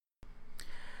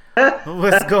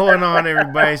What's going on,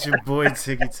 everybody? It's your boy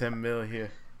Tiki 10 Mil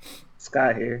here.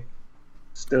 Scott here.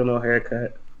 Still no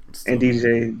haircut. Still, and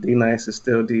DJ D Nice is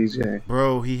still DJ.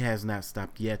 bro, he has not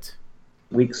stopped yet.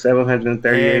 Week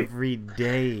 738. Every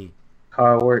day,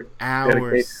 Hard work.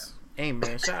 hours. Hey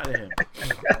man, shout out to him.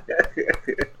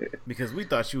 Because we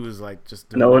thought you was like just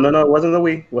doing No. It wasn't a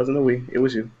we. It wasn't a we. It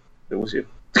was you. It was you.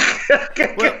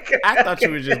 Well, I thought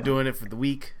you were just doing it for the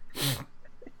week.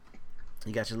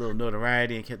 You got your little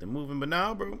notoriety and kept it moving, but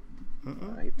no, bro.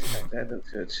 You tacked that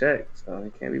into a check, so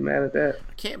you can't be mad at that.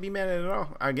 I can't be mad at it at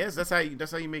all. I guess that's how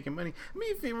you making money. I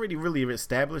mean, if you really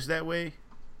established that way.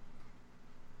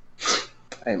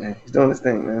 Hey man, he's doing his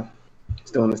thing, man.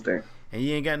 He's doing his thing. And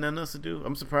you ain't got nothing else to do.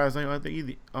 I'm surprised all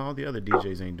the other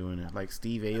DJs ain't doing it, like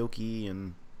Steve Aoki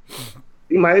and.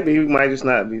 He might be. We might just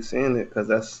not be seeing it because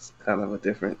that's kind of a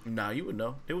different. Nah, you would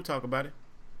know. They would talk about it.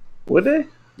 Would they?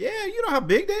 Yeah, you know how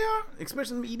big they are,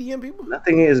 especially the EDM people.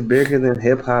 Nothing is bigger than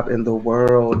hip hop in the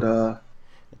world.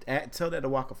 Tell that to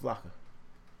Waka Flocka.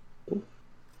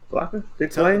 Flocka? Big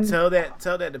Tell Flame? that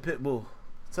to Pitbull.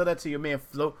 Tell that to your man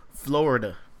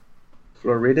Florida.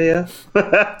 Florida?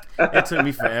 It took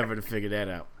me forever to figure that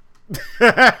out.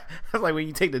 I was like, when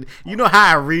you take you know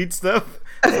how I read stuff?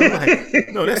 So I'm like,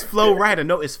 no, that's Flow Rider.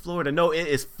 No, it's Florida. No, it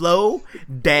is Flow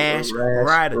Dash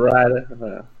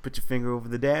Rider. Put your finger over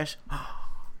the dash.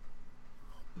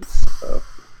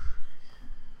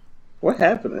 What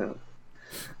happened to him?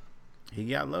 He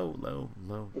got low.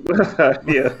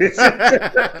 Yeah.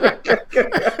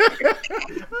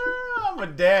 I'm a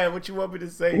dad. What you want me to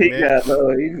say, He man? got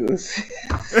low.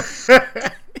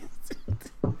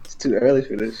 It's too early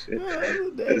for this shit.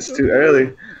 It's too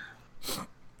early.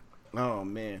 Oh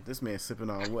man, this man's sipping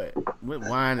on what? What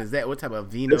wine is that? What type of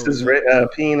vino? This is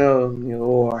Pinot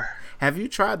Noir. Have you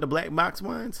tried the black box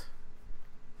wines?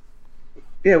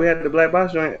 Yeah, we had the black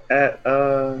box joint at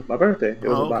my birthday. It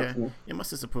was a box one. Yeah, my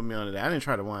sister put me on to that. I didn't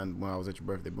try the wine when I was at your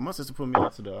birthday, but my sister put me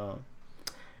on to the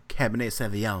Cabernet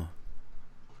Sauvignon.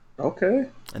 Okay.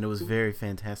 And it was very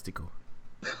fantastical.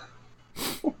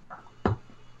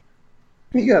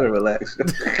 You gotta relax.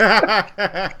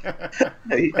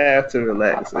 You have to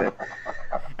relax, man.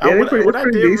 Yeah, what I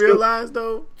did realize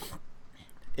though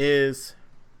is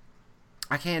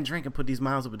I can't drink and put these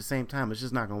miles up at the same time. It's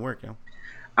just not gonna work, yo.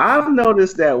 I've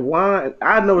noticed that wine.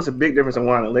 I've noticed a big difference in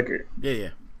wine and liquor.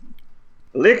 Yeah.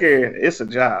 Liquor, it's a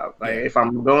job. Like if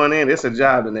I'm going in, it's a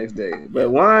job the next day. But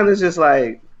wine is just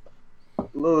like a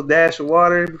little dash of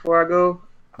water before I go.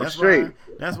 I'm straight.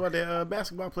 That's why the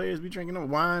basketball players be drinking on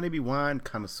wine. They be wine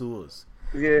connoisseurs.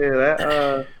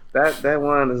 Yeah, that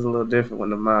wine is a little different when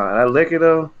the mild. That liquor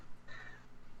though,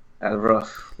 that's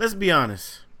rough. Let's be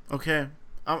honest, okay?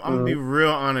 I'm gonna be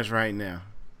real honest right now.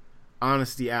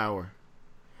 Honesty hour.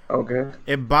 Okay.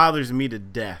 It bothers me to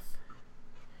death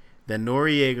that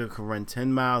Noriega could run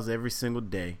 10 miles every single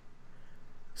day,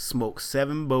 smoke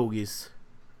 7 bogeys,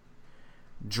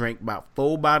 drink about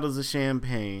 4 bottles of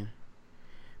champagne,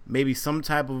 maybe some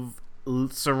type of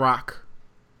Ciroc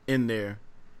in there,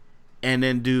 and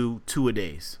then do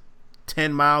 2-a-days.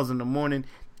 10 miles in the morning,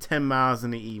 10 miles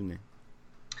in the evening.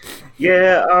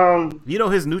 Yeah, You know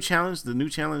his new challenge? The new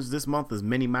challenge this month is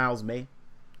Many Miles May.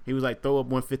 He was like, throw up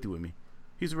 150 with me.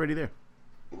 He's already there.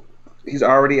 he's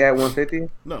already at 150.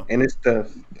 No. And it's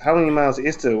how many miles?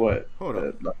 It's to what? Hold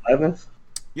on. The 11th.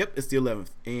 Yep, it's the 11th.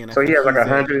 And So he has like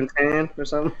 110 or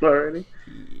something already.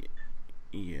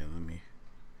 Yeah, let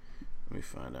me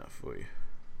find out for you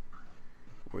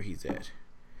where he's at.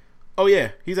 Oh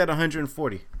yeah, he's at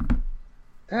 140.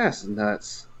 That's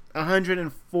nuts.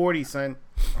 140, son.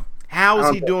 How is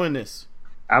he doing this?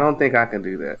 I don't think I can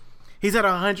do that. He's at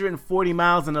 140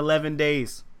 miles in 11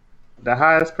 days. The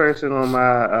highest person on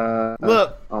my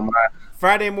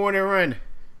Friday morning run,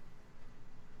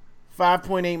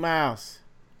 5.8 miles.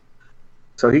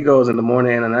 So he goes in the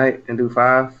morning and the night and do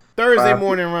 5. Thursday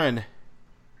morning run,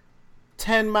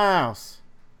 10 miles.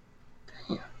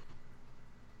 Damn.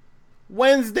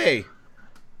 Wednesday,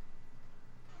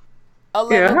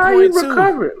 11.2. Yeah, how you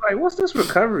recover? Like, what's this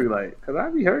recovery like? Because I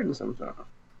be hurting sometimes.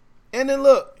 And then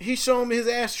look, he's showing me his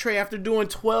ashtray after doing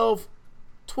 12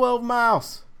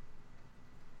 miles.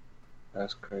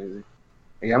 That's crazy.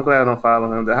 Yeah, I'm glad I don't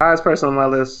follow him. The highest person on my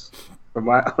list, on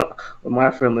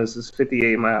my friend list, is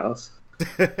 58 miles.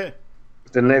 The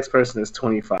next person is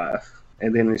 25,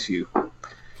 and then it's you.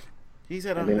 He's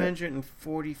at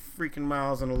 140 freaking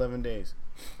miles in 11 days.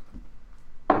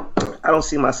 I don't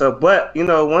see myself, but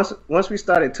once we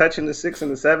started touching the 6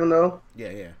 and the 7, though.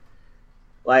 Yeah.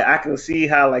 Like I can see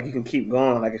how like you can keep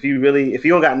going. Like if you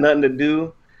don't got nothing to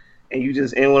do, and you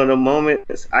just in one of the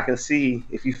moments, I can see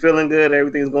if you feeling good,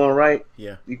 everything's going right.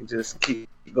 Yeah. You can just keep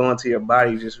going to your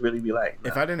body. Just really be like, nah.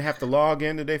 If I didn't have to log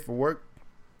in today for work,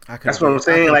 I could. That's what I'm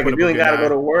saying. Like if you ain't got to go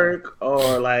to work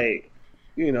or like,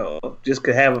 just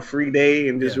could have a free day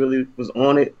and just really was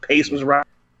on it. Pace was right.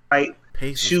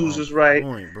 Shoes was right.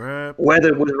 Point, bruh.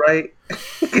 Weather was right.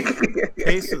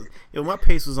 My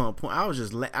pace was on point.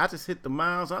 I just hit the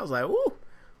miles. I was like, ooh,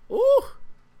 ooh,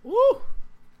 ooh.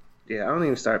 Yeah, I don't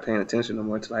even start paying attention no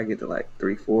more until I get to like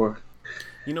 3, 4.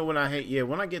 When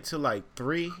I get to like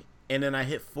 3 and then I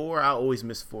hit 4, I always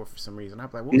miss 4 for some reason. I'm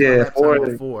like, what was my lap time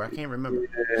at 4? I can't remember.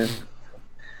 Yeah.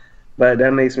 But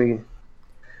that makes me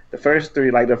the first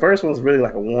 3, like the first one's really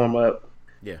like a warm up.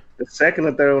 Yeah. The second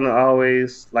and third one are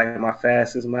always like my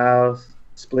fastest miles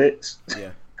splits.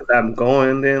 Yeah. Because I'm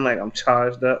going then, like I'm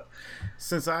charged up.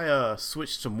 Since I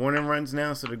switched to morning runs now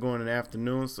instead of going in the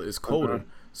afternoon, so it's colder.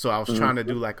 So I was trying to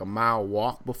do like a mile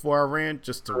walk before I ran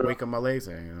just to wake up my legs.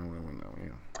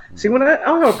 See, when I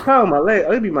don't have a problem with my leg,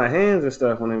 it'd be my hands and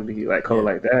stuff when it be like cold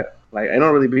like that. Like it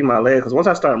don't really be my leg because once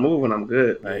I start moving, I'm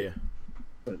good. Like,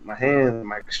 but my hands,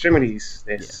 my extremities,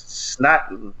 they're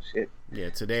snot and shit. Yeah,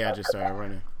 today I just started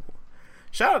running.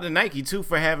 Shout out to Nike too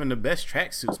for having the best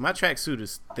tracksuits. My tracksuit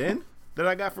is thin that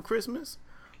I got for Christmas,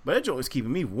 but that joint is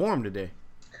keeping me warm today.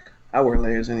 I wear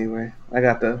layers anyway. I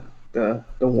got the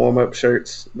warm up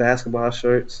shirts, basketball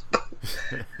shirts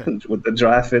with the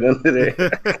dry fit under there.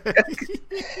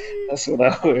 That's what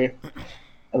I wear.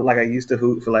 Like I used to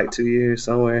hoop for like 2 years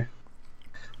somewhere,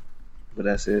 but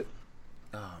that's it.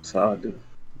 That's all I do.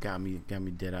 Got me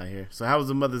dead out here. So how was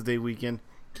the Mother's Day weekend?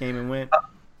 Came and went.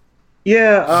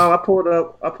 Yeah, I pulled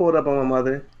up on my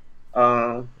mother.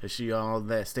 Is she all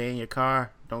that? Stay in your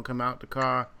car. Don't come out the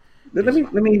car. Let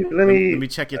me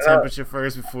check your temperature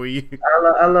first before you.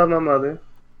 I love my mother.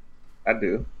 I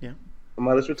do. Yeah. My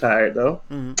mother's retired though.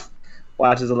 Mm-hmm.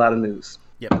 Watches a lot of news.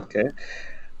 Yep. Okay.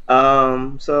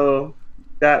 So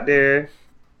got there.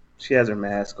 She has her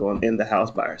mask on in the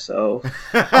house by herself.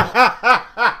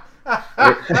 That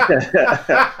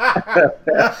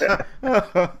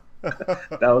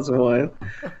was one.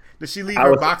 Did she leave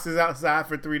her boxes outside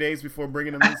for 3 days before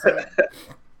bringing them inside?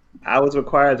 I was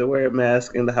required to wear a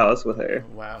mask in the house with her.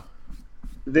 Wow.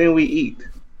 Then we eat.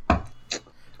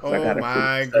 Oh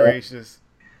my gracious.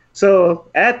 So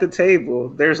at the table,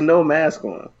 there's no mask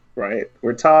on, right?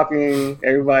 We're talking,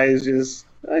 everybody's just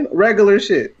regular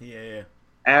shit. Yeah.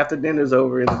 After dinner's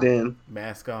over in the den.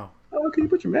 Mask on. Oh, can you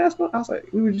put your mask on? I was like,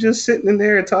 we were just sitting in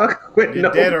there and talking.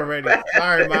 You're dead already.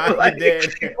 Sorry, Mom. You're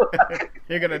dead.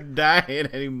 You're going to die in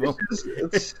any moment.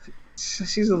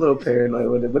 She's a little paranoid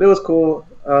with it, but it was cool.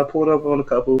 Pulled up on a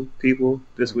couple people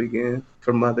this weekend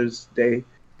for Mother's Day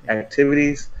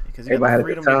activities. Because you got the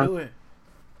freedom to do it.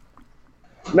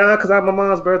 Nah, because my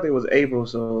mom's birthday was April,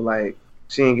 so like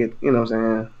she didn't get, you know what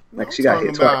I'm saying? Like she got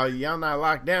hit twice. Y'all not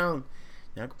locked down.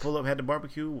 Y'all could pull up, had the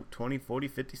barbecue, 20, 40,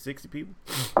 50, 60 people.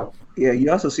 Yeah,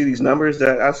 you also see these numbers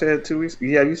that I said 2 weeks ago.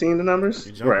 Yeah, have you seen the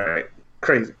numbers? Right.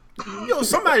 Crazy. Yo,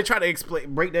 somebody tried to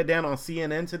break that down on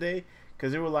CNN today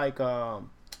because they were like, oh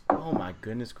my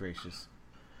goodness gracious.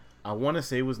 I want to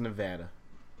say it was Nevada.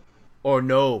 Or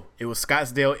no, it was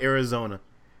Scottsdale, Arizona.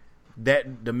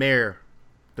 That the mayor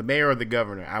or the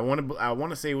governor. I want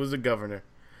to say it was the governor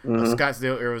of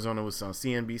Scottsdale, Arizona was on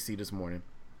CNBC this morning.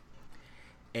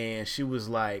 And she was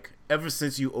like, ever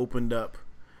since you opened up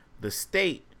the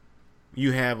state,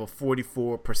 you have a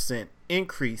 44%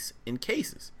 increase in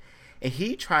cases. And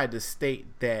he tried to state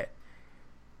that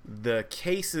the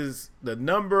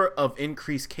number of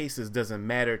increased cases doesn't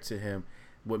matter to him.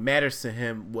 What matters to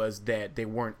him was that they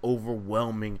weren't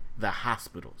overwhelming the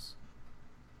hospitals.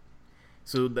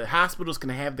 So the hospitals can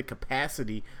have the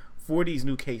capacity for these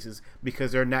new cases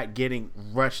because they're not getting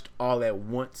rushed all at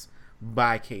once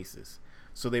by cases.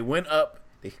 So they went up,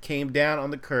 they came down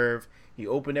on the curve, he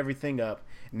opened everything up.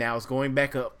 Now it's going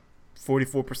back up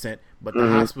 44%, but the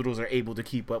hospitals are able to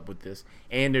keep up with this,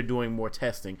 and they're doing more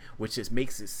testing, which just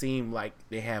makes it seem like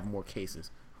they have more cases.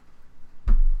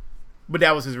 But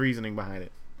that was his reasoning behind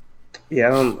it.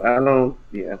 Yeah,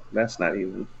 that's not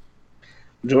even.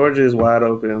 Georgia is wide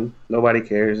open. Nobody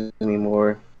cares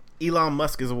anymore. Elon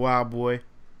Musk is a wild boy.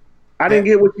 I didn't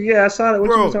get what. Yeah, I saw that. What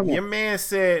you were talking about? Your man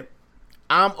said,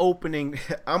 I'm opening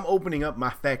up my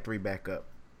factory back up.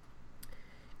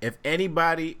 If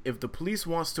the police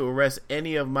wants to arrest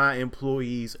any of my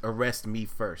employees, arrest me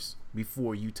first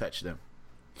before you touch them.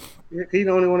 Yeah, he's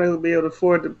the only one that will be able to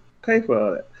afford to pay for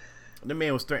all that. The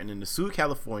man was threatening to sue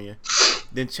California,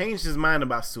 then changed his mind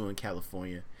about suing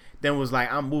California. Then was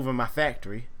like, I'm moving my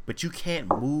factory, but you can't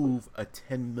move a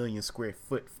 10 million square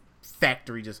foot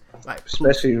factory just like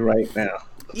especially right now.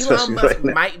 Elon Especially Musk right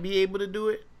now. might be able to do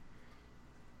it,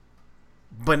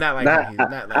 but not like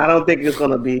I don't think it's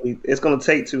gonna be. It's gonna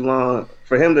take too long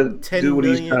for him to 10 do what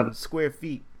he's million trying. square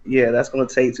feet. Yeah, that's gonna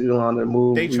take too long to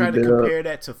move. They try to rebuild. compare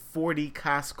that to 40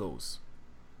 Costco's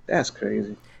That's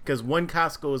crazy. because one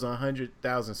Costco is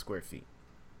 100,000 square feet.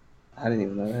 I didn't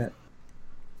even know that.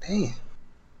 Damn.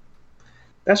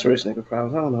 That's rich nigga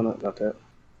problems. I don't know nothing about that.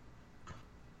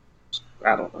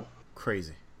 I don't know.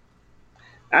 Crazy.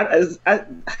 I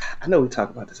know we talk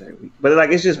about this every week, but like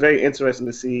it's just very interesting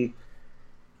to see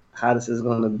how this is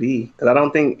going to be because I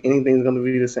don't think anything's going to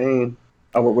be the same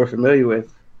or what we're familiar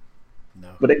with. No.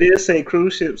 But they did say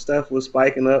cruise ship stuff was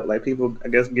spiking up, like people I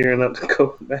guess gearing up to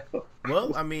go back.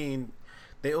 Well, I mean,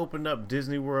 they opened up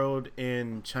Disney World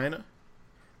in China,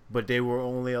 but they were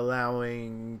only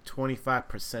allowing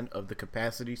 25% of the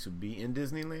capacity to be in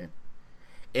Disneyland.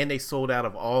 And they sold out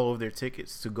of all of their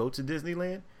tickets to go to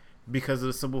Disneyland because of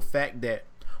the simple fact that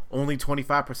only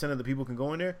 25% of the people can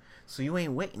go in there. So you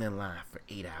ain't waiting in line for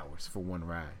 8 hours for one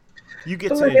ride. You get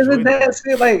to Like, enjoy isn't that the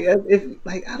shit, like if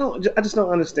like I just don't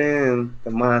understand the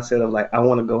mindset of like I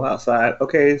want to go outside.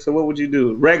 Okay, so what would you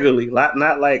do regularly?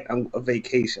 Not like I'm a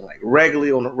vacation, like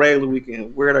regularly on a regular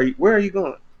weekend. Where are you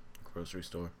going? grocery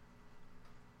store.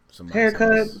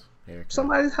 Haircut.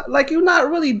 Somebody's like you're not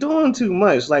really doing too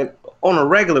much like on a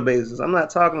regular basis. I'm not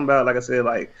talking about like I said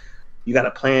like you got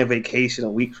to plan vacation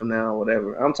a week from now or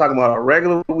whatever. I'm talking about a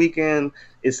regular weekend.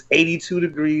 It's 82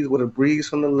 degrees with a breeze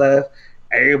from the left.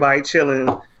 Everybody chilling.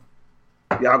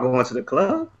 Y'all going to the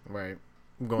club? Right.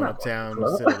 I'm going uptown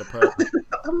to sit at a pub.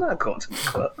 I'm not going to the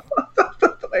club.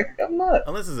 Like, I'm not.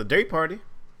 Unless it's a day party.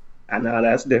 I know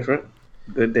that's different.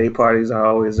 Good day parties are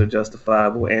always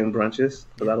justifiable and brunches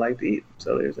because I like to eat.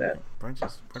 So there's that.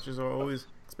 Brunches are always,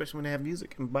 especially when they have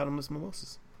music and bottomless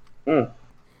mimosas.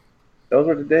 Those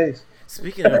were the days.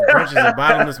 Speaking of brunches and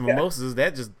bottomless mimosas,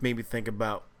 that just made me think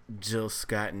about Jill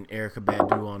Scott and Erykah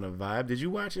Badu on a Vibe. Did you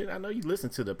watch it? I know you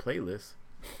listened to the playlist.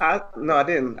 No, I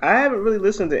didn't. I haven't really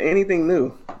listened to anything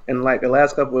new in like the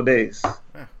last couple of days.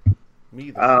 Me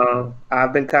either.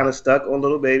 I've been kind of stuck on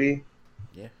Little Baby.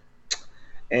 Yeah.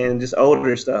 And just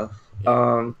older stuff.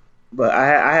 Yeah. But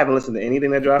I haven't listened to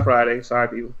anything that dropped Friday. Sorry,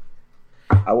 people.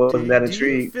 I wasn't that intrigued.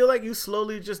 Do you feel like you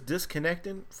slowly just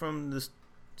disconnecting from this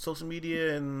social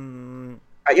media and?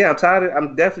 Yeah,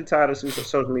 I'm definitely tired of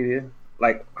social media.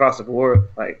 Like across the board,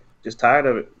 like just tired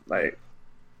of it. Like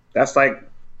that's like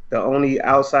the only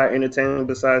outside entertainment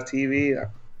besides TV,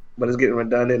 but it's getting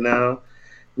redundant now.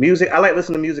 Music, I like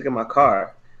listening to music in my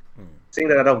car. Seeing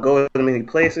that I don't go to many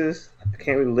places, I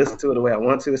can't really listen to it the way I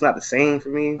want to. It's not the same for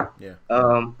me. Yeah.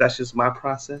 That's just my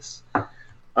process.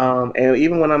 And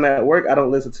even when I'm at work, I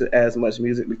don't listen to as much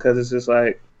music because it's just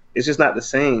like it's just not the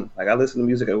same. Like I listen to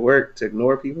music at work to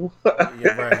ignore people.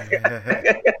 Yeah,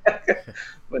 right.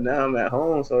 But now I'm at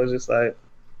home, so it's just like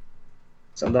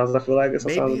sometimes I feel like it's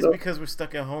maybe it's because we're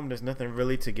stuck at home. There's nothing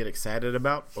really to get excited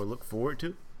about or look forward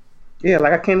to. Yeah,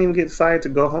 like I can't even get excited to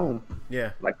go home.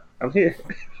 Yeah, like I'm here.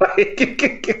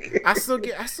 I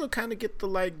still kind of get the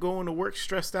like going to work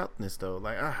stressed outness though.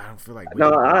 Like I don't feel like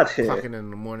clocking in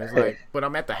the morning. It's like, but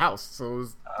I'm at the house, so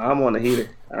I'm on the heater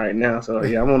right now. So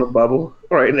yeah, I'm on a bubble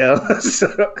right now.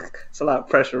 So it's a lot of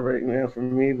pressure right now for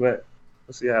me, but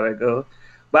we'll see how that goes.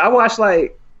 But I watched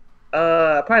like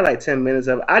probably like 10 minutes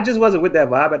of it. I just wasn't with that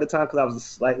vibe at the time because I was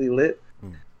slightly lit.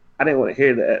 I didn't want to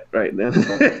hear that right then.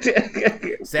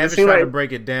 Savage tried to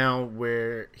break it down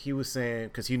where he was saying,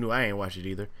 because he knew I ain't watch it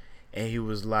either, and he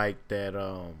was like that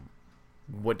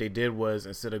what they did was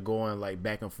instead of going like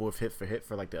back and forth hit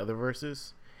for like the other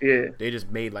verses, they just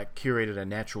made like curated a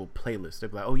natural playlist.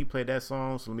 They'd be like, oh, you played that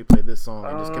song, so let me play this song,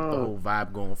 and just kept the whole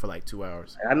vibe going for like 2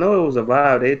 hours. I know it was a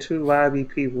vibe. They're two vibey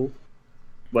people.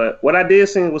 But what I did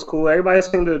sing was cool. Everybody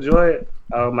seemed to enjoy it.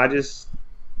 I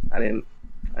didn't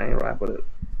rock with it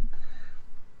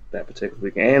that particular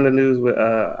week. And the news with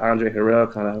Andre Harrell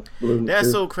kind of blew me.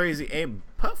 That's so crazy. And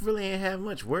Puff really ain't have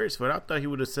much words for it. I thought he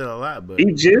would have said a lot, but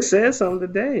he just said something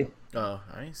today. Oh,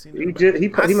 I ain't seen that.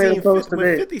 He made a post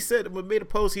today. When 50 made a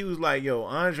post, he was like, "Yo,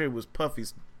 Andre was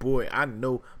Puffy's boy. I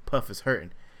know Puff is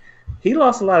hurting." He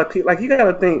lost a lot of people. Like you got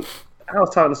to think. I was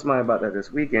talking to somebody about that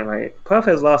this weekend. Like Puff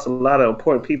has lost a lot of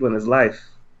important people in his life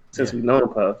since we've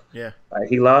known Puff. Yeah. Like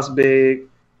he lost Big,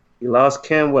 he lost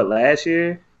Kim last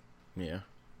year. Yeah.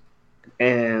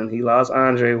 And he lost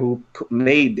Andre, who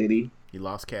made Diddy. He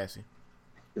lost Cassie.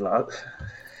 He lost.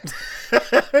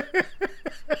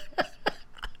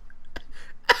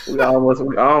 We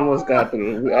almost got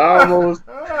through. We almost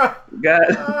got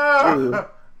through.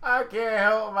 I can't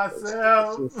help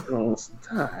myself.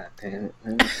 God damn it,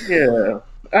 man. Yeah.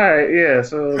 All right. Yeah.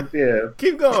 So yeah.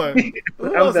 Keep going. Who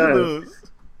I'm else done. to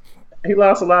lose? he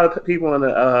lost a lot of people in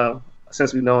the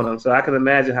since we've known him, so I can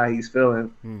imagine how he's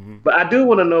feeling. Mm-hmm. But I do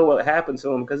want to know what happened to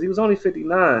him because he was only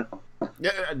 59.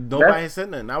 Yeah, nobody said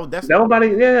nothing. Nobody,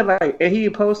 yeah, like, and he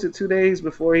posted 2 days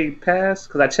before he passed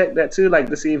because I checked that too, like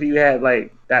to see if he had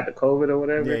like got the COVID or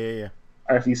whatever, yeah,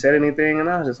 or if he said anything, and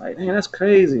I was just like, man, that's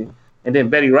crazy. And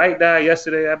then Betty Wright died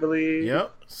yesterday, I believe.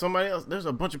 Yep. Somebody else. There's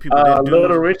a bunch of people.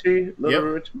 Little Richard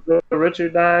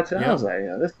died too. Yep. I was like,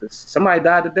 yeah, this somebody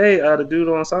died today. The dude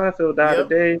on Seinfeld died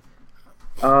today.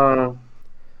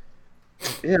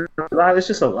 Yeah, it's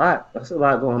just a lot. That's a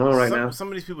lot going on right now. Some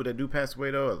of these people that do pass away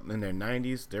though in their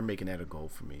 90s, they're making that a goal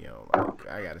for me. Yo, like,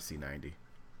 I gotta see 90.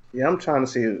 Yeah, I'm trying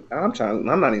to see. I'm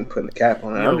not even putting a cap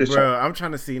on it. I'm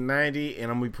trying to see 90,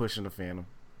 and I'm gonna be pushing the Phantom.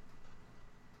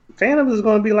 Phantom is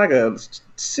going to be like a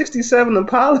 67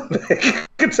 Impala. No,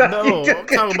 I'm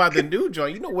talking about the new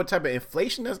joint. You know what type of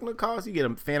inflation that's going to cost? You get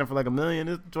a Phantom for like $1 million.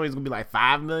 This joint's going to be like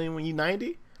 $5 million when you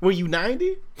 90. When you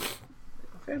 90?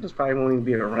 Phantoms probably won't even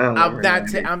be around.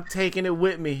 I'm taking it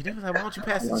with me. They was like, why don't you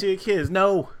pass it to your kids?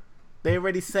 No, they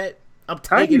already set. I'm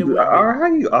taking it with me. How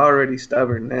are you already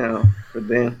stubborn now for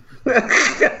them?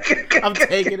 I'm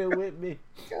taking it with me.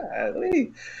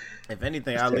 Golly. If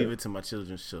anything, I'll leave it to my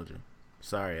children's children.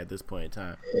 Sorry, at this point in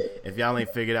time. If y'all ain't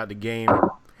figured out the game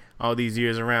all these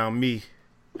years around me,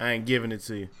 I ain't giving it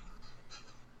to you.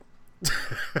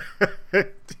 You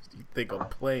think I'm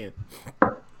playing.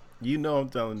 You know I'm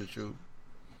telling the truth.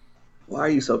 Why are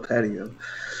you so petty, yo?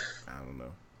 I don't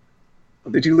know.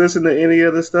 Did you listen to any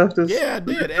of the stuff? Yeah, I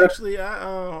did. Actually,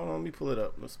 hold on, let me pull it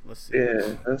up. Let's see.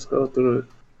 Yeah, let's go through it.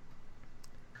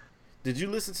 Did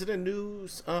you listen to the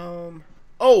news?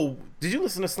 Oh, did you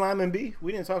listen to Slime and B?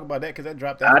 We didn't talk about that because that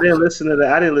dropped out. I didn't listen to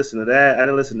that. I didn't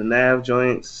listen to Nav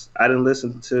joints. I didn't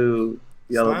listen to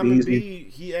Yellow Slime Beezy. And B,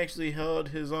 he actually held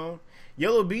his own.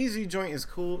 Yellow Beezy joint is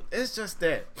cool. It's just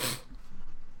that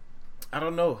I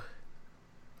don't know.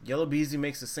 Yellow Beezy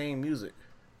makes the same music.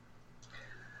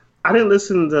 I didn't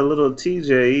listen to Little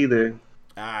TJ either.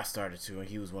 I started to, and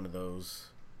he was one of those.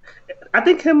 I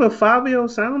think him and Fabio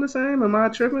sound the same. Am I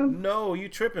tripping? No, you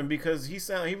tripping because he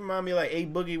remind me like A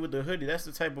Boogie with the hoodie. That's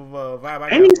the type of vibe I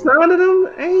got. Ain't he sounded him?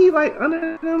 Ain't he like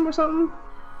under them or something?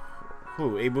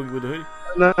 Who? A Boogie with the hoodie?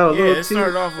 No. Yeah, it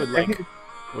started off with like.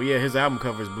 Well, yeah, his album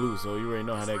cover is blue, so you already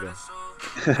know how that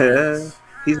goes.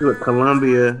 He's with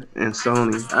Columbia and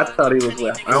Sony. I thought he was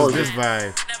with. This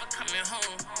vibe.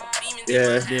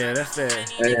 Yeah, that's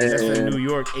that New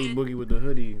York A Boogie with the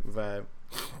hoodie vibe.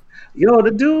 Yo,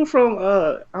 the dude from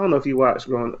I don't know if you watched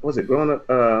Growing Up?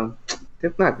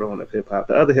 Not Growing Up Hip Hop,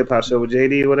 the other hip hop show with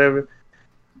JD or whatever.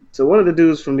 So one of the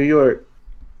dudes from New York,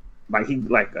 like he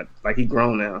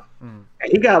grown now, and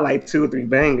he got like 2 or 3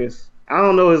 bangers. I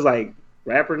don't know his like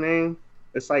rapper name.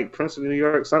 It's like Prince of New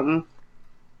York something,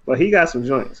 but he got some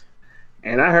joints.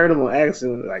 And I heard him on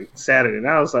Accent like Saturday, and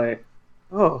I was like,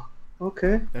 oh,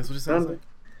 okay. That's what it sounds like.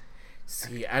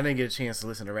 See, I didn't get a chance to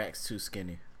listen to Rax Too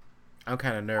Skinny. I'm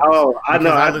kind of nervous. Oh, I know.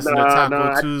 I listened to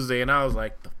Taco Tuesday, and I was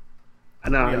like,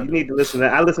 you need to listen to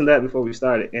that. I listened to that before we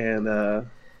started, and I'm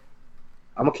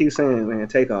gonna keep saying, man,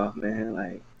 take off, man,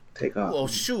 like take off. Well,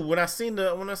 shoot, when I seen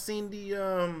the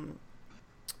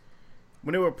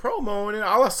when they were promoing it,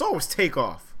 all I saw was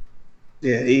Takeoff.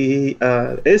 Yeah,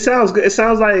 it sounds good. It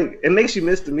sounds like it makes you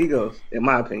miss the Migos, in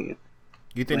my opinion.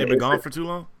 You think they've been gone for too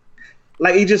long?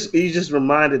 Like you just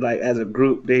reminded, like as a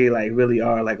group, they like really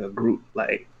are like a group,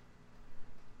 like.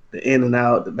 The in and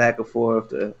out, the back and forth,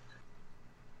 the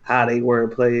how they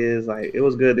wordplay is like it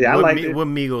was good. I liked it. What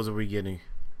Migos are we getting?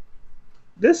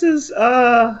 This is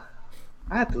I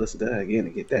have to listen to that again to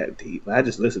get that deep. I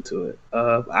just listened to it.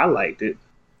 I liked it.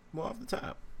 Well, off the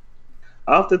top.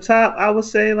 Off the top, I would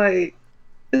say like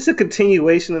it's a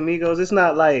continuation of Migos. It's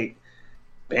not like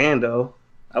Bando.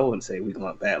 I wouldn't say we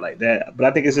going bad like that, but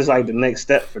I think it's just like the next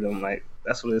step for them. Like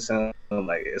that's what it sounds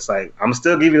like. It's like I'm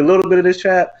still give you a little bit of this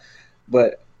trap,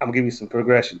 but I'm gonna give you some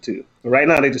progression too. But right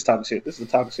now they just talking shit. This is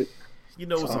talking shit. You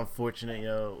know what's unfortunate,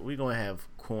 yo? We gonna have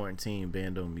quarantine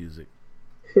Bando music.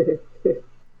 Can't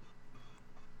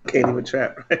even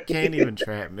trap. Right? Can't even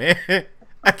trap, man.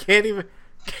 I can't even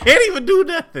do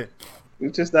nothing.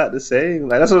 It's just not the same.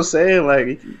 Like that's what I'm saying. Like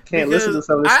you can't listen to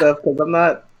some of this stuff because I'm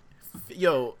not.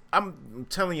 Yo, I'm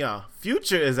telling y'all,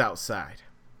 Future is outside.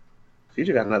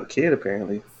 Future got another kid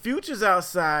apparently. Future's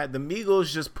outside. The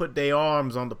Migos just put their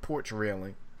arms on the porch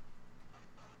railing.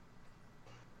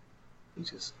 He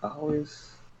just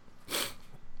always.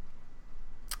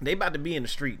 They about to be in the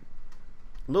street.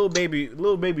 Little baby's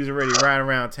already riding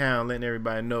around town, letting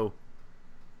everybody know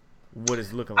what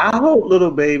it's looking like. I hope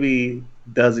Little Baby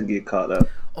doesn't get caught up.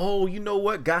 Oh, you know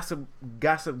what? Gossip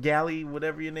Galley,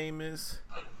 whatever your name is.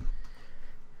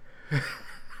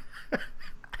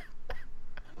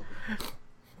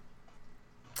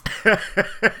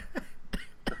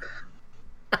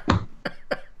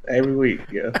 Every week,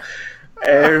 yeah.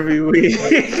 Every week.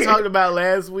 We talked about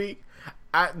last week.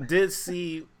 I did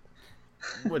see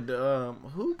what the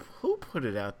who put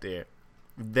it out there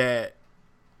that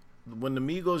when the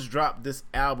Migos drop this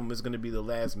album, it's going to be the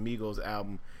last Migos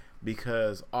album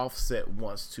because Offset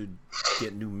wants to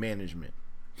get new management.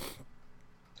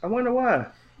 I wonder why.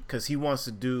 Because he wants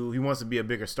to be a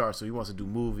bigger star, so he wants to do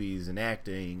movies and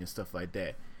acting and stuff like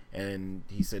that. And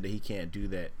he said that he can't do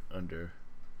that under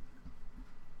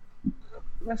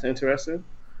That's interesting.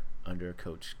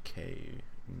 Coach K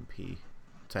and P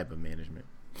type of management.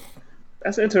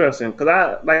 That's interesting because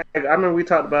I remember we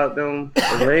talked about them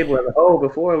the label as a whole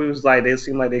before. We was like they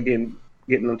seem like they're getting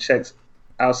them checks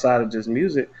outside of just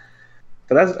music.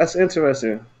 But that's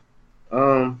interesting.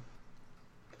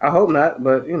 I hope not,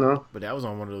 but you know. But that was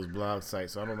on one of those blog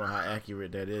sites, so I don't know how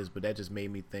accurate that is. But that just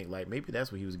made me think like maybe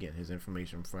that's where he was getting his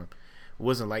information from. It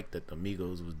wasn't like that the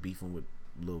Migos was beefing with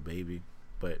Lil Baby,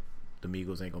 but the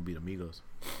Migos ain't gonna be the Migos.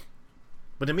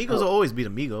 But the Migos will always be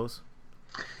the Migos.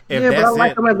 But I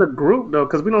like them as a group though,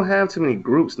 because we don't have too many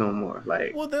groups no more.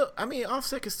 Like, well,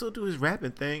 Offset can still do his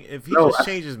rapping thing. If he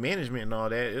changes management and all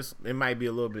that, it might be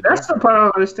a little bit. That's different. the part I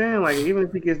don't understand. Like, even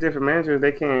if he gets different managers,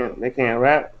 they can't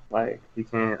rap. Like, he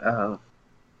can't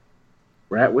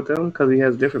rap with them because he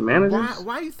has different managers.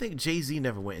 Why do you think Jay-Z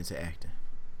never went into acting?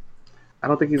 I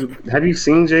don't think he's. Have you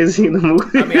seen Jay-Z in the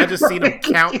movie? I mean, I just seen him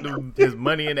count his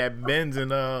money in that Benz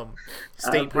and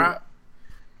State Prop.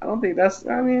 I don't think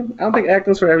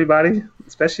acting's for everybody,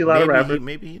 especially a lot of rappers.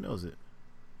 Maybe he knows it.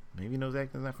 Maybe he knows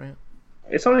acting's not for him.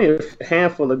 It's only a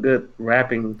handful of good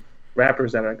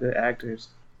rappers that are good actors.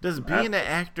 Does being an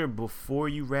actor before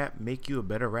you rap make you a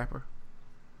better rapper?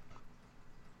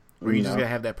 Or you just gotta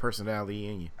have that personality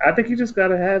in you? I think you just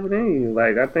gotta have it in you.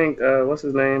 Like, I think what's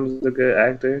his name is a good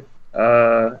actor.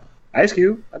 Ice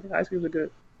Cube. I think Ice Cube's a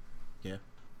good. Yeah.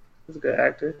 He's a good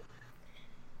actor.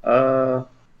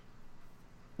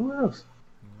 Who else?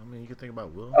 I mean, you can think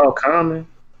about Will. Oh, Common.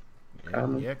 Yeah,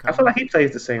 Common. Common. I feel like he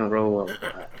plays the same role.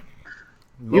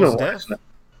 Mos Def.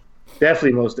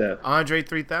 Definitely Mos Def. Andre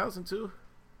 3000 too.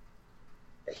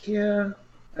 Yeah,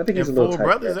 I think he's and a little Four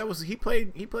tight. Brothers. He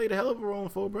played a hell of a role in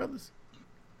Four Brothers.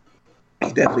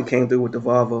 He definitely came through with the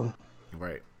Volvo.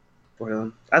 Right. For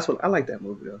him. That's what I like that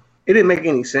movie though. It didn't make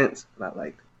any sense, but I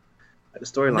liked the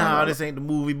storyline. Nah, this ain't the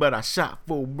movie, but I shot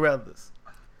Four Brothers.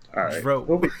 All right. Dro.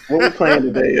 What we playing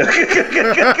today? You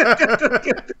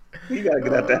gotta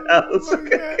get out the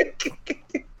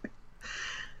house.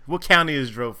 What county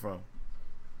is Dro from?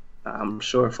 I'm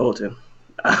sure Fulton.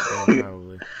 Yeah,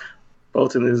 probably.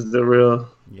 Fulton is the real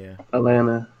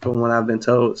Atlanta, from what I've been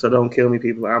told. So don't kill me,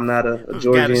 people. I'm not a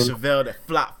Georgian. Got a Chevelle that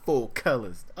flop full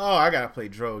colors. Oh, I gotta play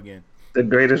Dro again. The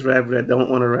greatest rapper that don't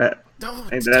want to rap.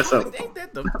 Ain't that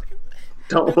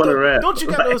don't want to rap. Don't you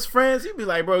got those friends? You be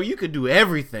like, bro, you could do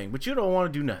everything, but you don't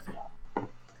want to do nothing.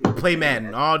 Play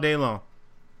Madden all day long.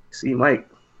 See, Mike,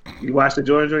 you watched the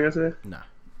Georgia yesterday? Nah.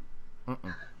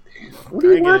 What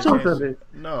do you watch on Sunday?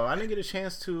 No, I didn't get a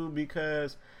chance to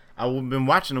because I've been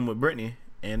watching them with Brittany,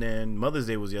 and then Mother's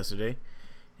Day was yesterday,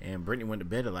 and Brittany went to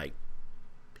bed at like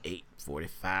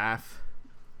 8:45.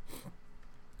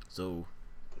 So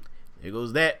there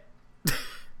goes that.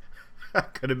 I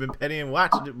could have been petty and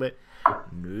watching it, but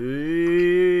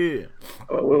no.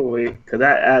 Oh, wait, because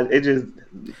it just.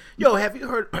 Yo, have you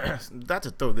heard? Not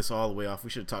to throw this all the way off. We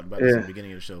should have talked about this at the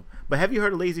beginning of the show. But have you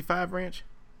heard of Lazy Five Ranch?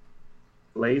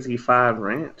 Lazy Five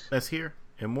Ranch? That's here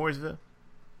in Mooresville.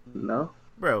 No,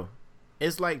 bro.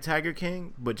 It's like Tiger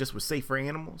King, but just with safer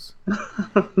animals.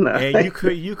 Nice. And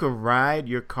you could ride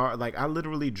your car. Like, I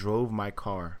literally drove my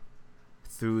car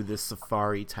through this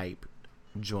safari type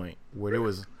joint where there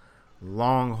was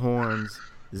longhorns,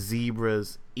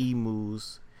 zebras,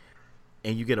 emus,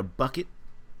 and you get a bucket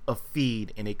of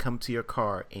feed, and they come to your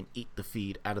car and eat the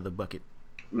feed out of the bucket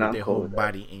with their whole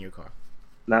body in your car.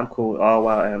 Now I'm cool with all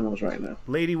wild animals right now.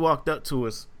 Lady walked up to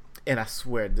us, and I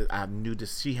swear that I knew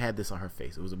this. She had this on her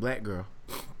face. It was a black girl,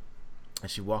 and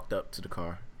she walked up to the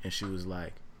car, and she was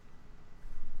like,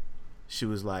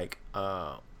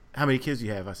 how many kids do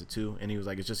you have? I said 2, and he was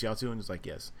like, it's just y'all 2, and it's like,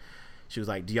 yes. She was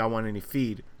like, do y'all want any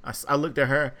feed? I looked at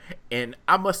her, and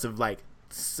I must have like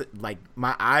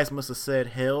my eyes must have said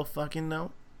hell fucking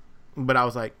no, but I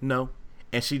was like no,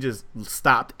 and she just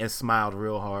stopped and smiled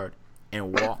real hard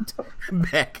and walked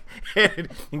back and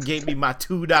gave me my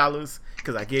 $2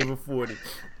 because I gave her 40.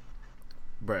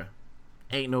 Bruh,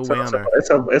 ain't no way on earth.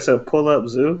 It's a pull up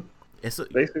zoo. It's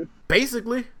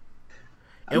basically.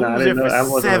 And we Nah, was there for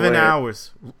 7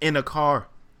 hours in a car.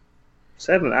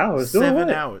 7 hours. Doing 7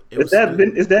 what? hours. Is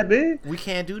that big? We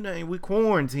can't do nothing. We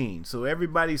quarantined, so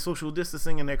everybody's social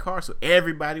distancing in their car. So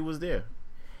everybody was there,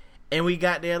 and we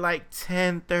got there like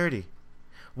 10:30.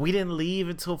 We didn't leave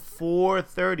until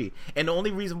 4:30, and the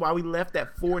only reason why we left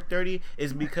at 4:30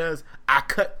 is because I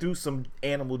cut through some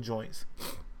animal joints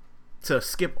to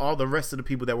skip all the rest of the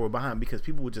people that were behind, because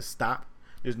people would just stop.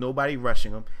 There's nobody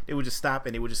rushing them. They would just stop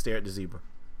and they would just stare at the zebra.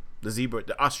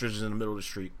 The ostrich is in the middle of the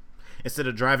street. Instead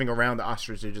of driving around the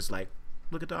ostrich, they're just like,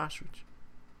 look at the ostrich.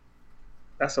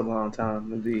 That's a long time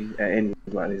to be at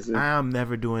anybody's. I'm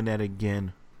never doing that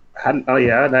again. I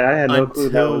had no clue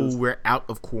that was. Until we're out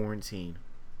of quarantine.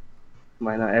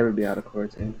 Might not ever be out of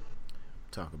quarantine.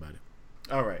 Talk about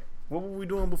it. All right. What were we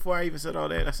doing before I even said all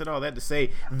that? I said all that to say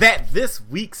that this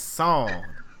week's song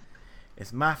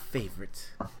is my favorite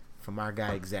from our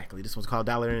guy Exactly. This one's called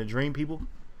Dollar in a Dream, people.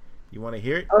 You want to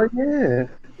hear it? Oh, yeah.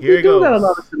 Here it goes. Got a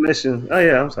lot of submissions. Oh,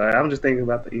 yeah, I'm sorry. I'm just thinking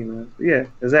about the emails. Yeah,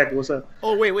 Exactly. What's up?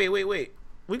 Oh, wait.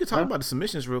 We could talk about the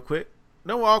submissions real quick.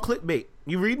 No, all clickbait.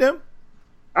 You read them?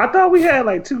 I thought we had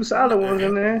like 2 solid ones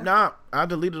in there. Nah, I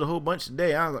deleted a whole bunch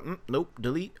today. I was like, nope,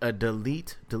 delete.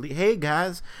 Hey,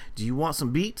 guys, do you want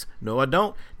some beats? No, I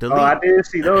don't. Delete. Oh, I did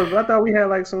see those. I thought we had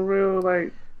like some real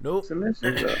like nope.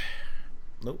 submissions.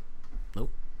 Nope.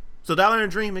 So Dollar in a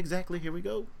Dream, Exactly. Here we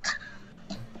go.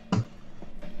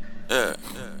 Yeah.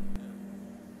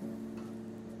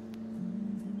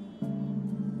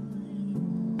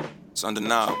 It's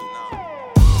undeniable.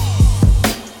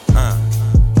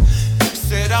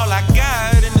 Said all I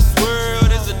got in this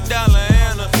world is a dollar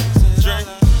and a drink.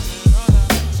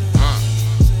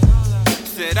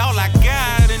 Said all I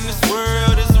got in this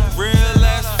world is a real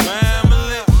ass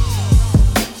family.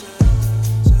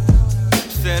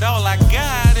 Said all I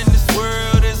got in this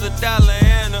world is a dollar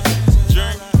and a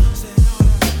drink.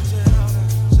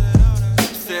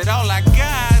 Said all I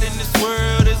got in this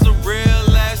world is a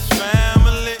real ass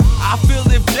family. I feel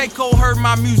if J. Cole heard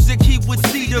my music, he would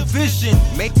see the vision.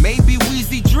 Maybe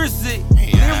Weezy Drizzy.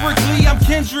 Lyrically, I'm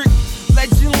Kendrick.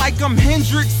 Legend like I'm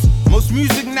Hendrix. Most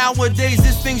music nowadays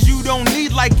is things you don't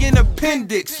need, like an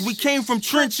appendix. We came from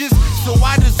trenches, so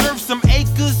I deserve some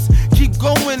acres. Keep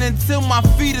going until my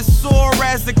feet are sore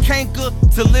as a canker.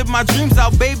 To live my dreams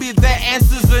out, baby, that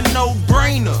answer's a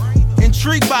no-brainer.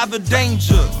 Intrigued by the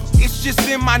danger, it's just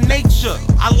in my nature.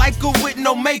 I like her with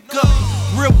no makeup.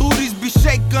 Real booties be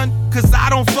shaken, cause I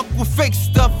don't fuck with fake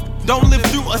stuff. Don't live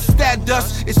through a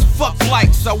stardust, it's fuck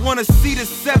likes. I wanna see the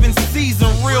 7 seas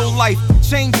in real life.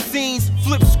 Change scenes,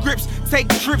 flip scripts, take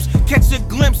trips, catch a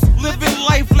glimpse. Living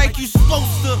life like you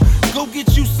supposed to. Go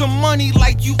get you some money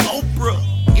like you Oprah.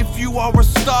 If you are a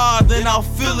star, then I'll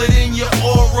feel it in your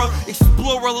aura.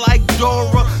 Explorer like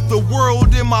Dora, the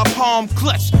world in my palm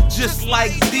clutch. Just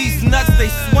like these nuts, they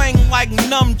swing like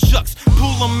nunchucks.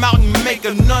 Pull them out and make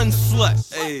a nun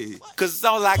slut. Hey. Cause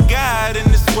all I got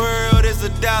in this world is a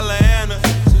dollar and a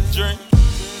drink.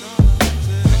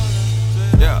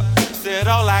 Yeah. Said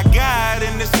all I got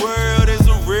in this world is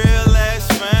a real ass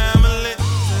family.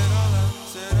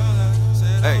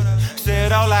 Hey.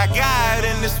 Said all I got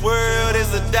in this world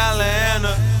is a dollar and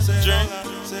a drink.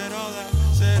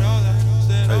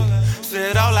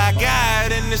 Said all I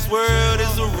got in this world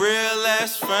is a real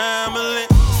ass family.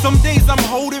 Some days I'm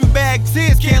holding back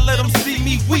tears, can't let them see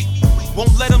me weak.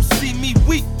 Won't let them see me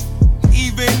weak.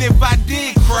 Even if I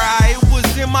did cry, it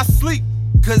was in my sleep.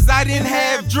 Cause I didn't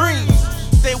have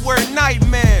dreams, they were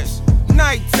nightmares,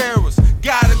 night terrors.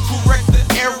 Gotta correct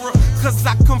the error, cause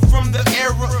I come from the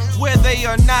era where they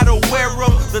are not aware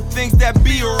of the things that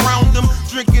be around them.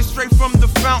 Drinking straight from the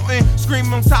fountain,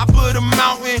 scream on top of the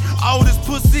mountain. All this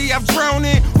pussy I'm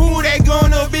drowning, who they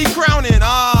gonna be crowning?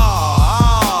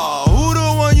 Who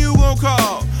the one you gon'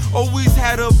 call? Always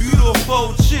had a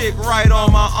beautiful chick right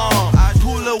on my arm. I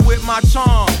pull her with my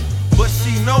charm, but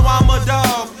she know I'm a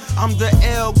dog. I'm the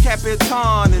El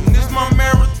Capitan, and this my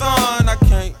marathon. I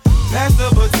can't pass the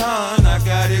baton, I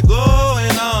got it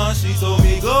going on. She told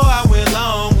me go, I went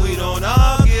long. We don't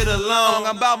all get along.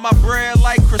 About my bread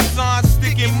like croissant,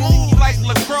 sticking move like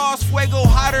lacrosse. Fuego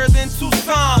hotter than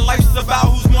Tucson. Life's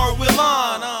about who's more will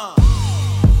on.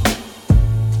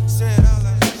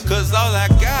 Cause all I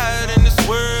got in this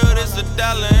world is a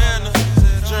dollar and a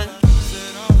drink.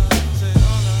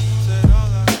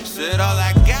 Said all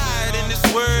I got in this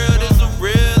world is a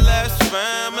real ass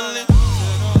family.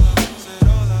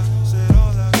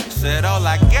 Said all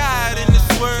I got in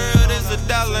this world is a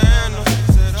dollar and a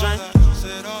drink.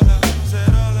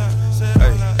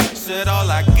 Hey. Said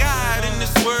all I got in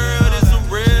this world is a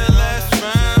real ass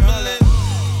family.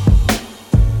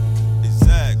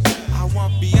 Exactly. I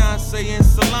want Beyonce and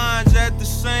Solange at the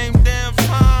same damn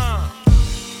time.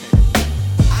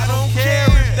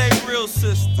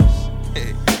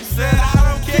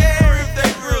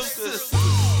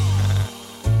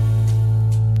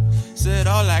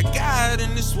 got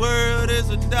in this world is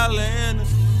 $1 and a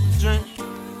drink.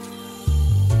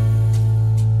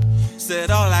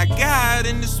 Said all I got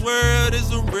in this world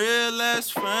is a real ass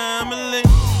family.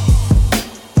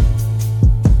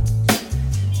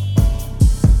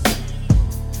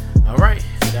 All right,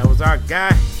 that was our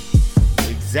guy.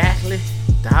 Exactly,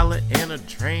 $1 and a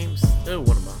Dream. Still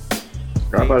one of my.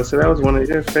 I was about to say that was one of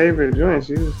your favorite joints.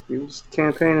 You was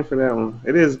campaigning for that one.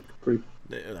 It is pretty.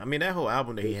 I mean, that whole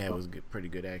album that he had was good, pretty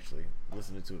good actually.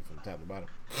 Listening to it from top to bottom.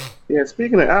 Yeah.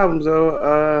 Speaking of albums,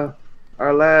 though,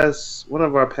 one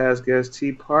of our past guests,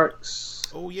 T Parks.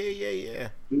 Oh yeah.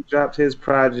 He dropped his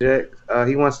project.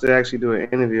 He wants to actually do an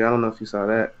interview. I don't know if you saw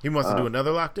that. He wants to do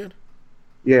another Locked In?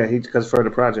 Yeah, because for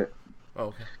the project.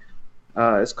 Oh, okay.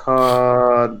 It's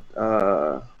called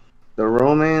The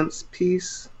Romance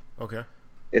Piece. Okay.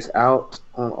 It's out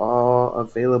on all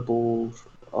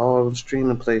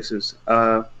streaming places.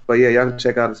 But yeah, y'all can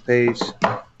check out his page.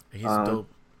 He's dope.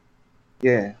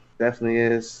 Yeah, definitely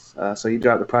is. So he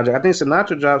dropped the project. I think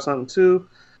Sinatra dropped something too.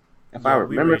 If I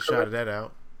remember, we shouted that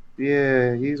out.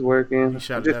 Yeah, he's working. He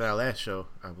shouted that out last show,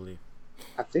 I believe.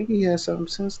 I think he has something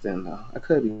since then, though. I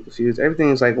could be confused.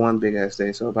 Everything's like one big ass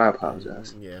day, so I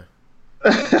apologize. Yeah.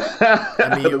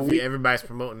 I mean, everybody's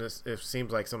promoting this. It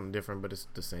seems like something different, but it's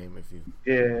the same.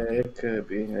 Yeah, it could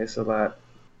be. It's a lot.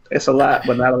 It's a lot,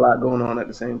 but not a lot going on at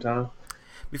the same time.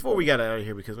 Before we got out of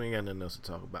here, because we ain't got nothing else to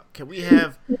talk about, can we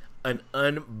have an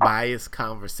unbiased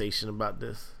conversation about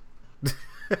this?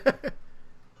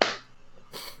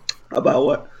 About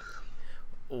what?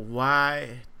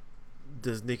 Why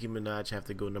does Nicki Minaj have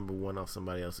to go #1 off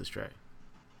somebody else's track?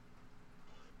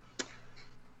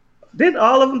 Didn't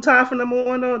all of them tie for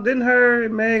 #1 though? Didn't her,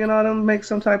 Meg, and all them make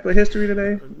some type of history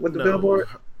today with the Billboard?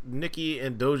 Nicki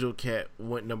and Doja Cat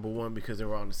went #1 because they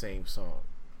were on the same song.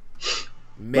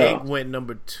 Meg went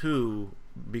 #2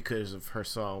 because of her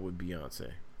song with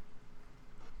Beyonce.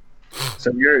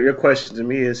 So your question to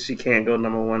me is she can't go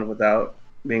 #1 without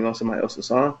being on somebody else's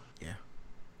song? Yeah.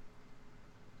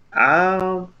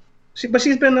 But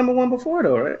she's been #1 before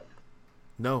though, right?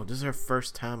 No, this is her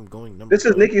first time going #1. This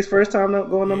is Nicki's first time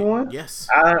going #1? Yes.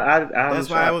 That's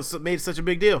why I made such a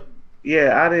big deal.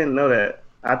 Yeah, I didn't know that.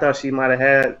 I thought she might have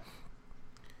had.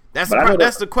 That's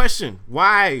the question.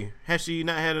 Why has she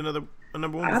not had a #1?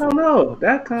 I don't know.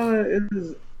 That kind of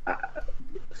is.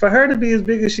 For her to be as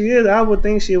big as she is, I would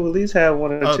think she would at least have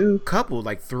one or two. A couple,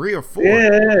 like 3 or 4.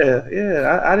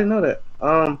 Yeah. I didn't know that.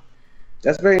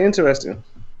 That's very interesting.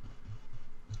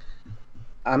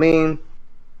 I mean,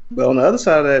 but on the other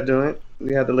side of that joint,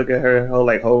 you have to look at her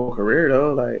whole career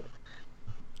though. Like,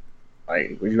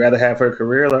 would you rather have her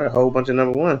career or a whole bunch of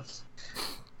 #1s?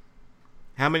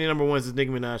 How many #1s does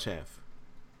Nicki Minaj have?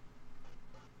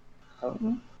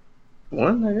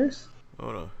 One, I guess.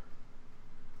 Hold on.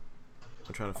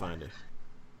 I'm trying to find it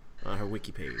on her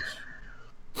wiki page.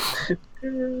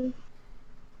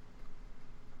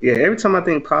 Yeah, every time I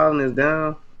think Pollen is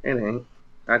down, it ain't.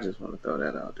 I just want to throw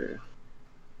that out there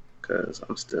because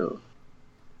I'm still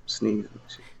sneezing.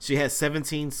 She has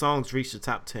 17 songs reach the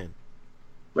top 10,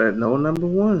 but no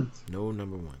 #1s. No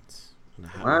 #1s.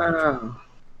 Wow.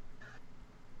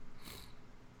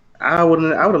 I would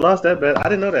have lost that bet. I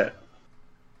didn't know that.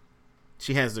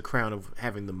 She has the crown of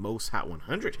having the most Hot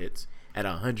 100 hits at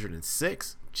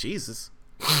 106. Jesus.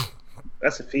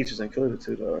 That's the features included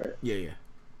too, though, right? Yeah.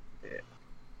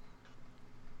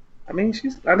 I mean,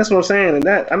 that's what I'm saying. And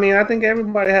that, I mean, I think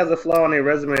everybody has a flaw on their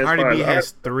resume. Cardi B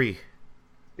has 3.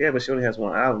 Yeah, but she only has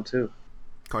one album too.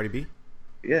 Cardi B?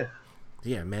 Yeah.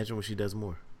 Yeah. Imagine when she does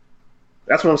more.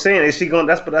 That's what I'm saying. Is she going?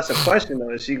 That's a question though.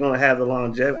 Is she going to have the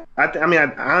longevity?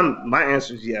 My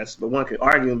answer is yes, but one could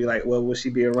argue and be like, well, will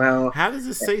she be around? How does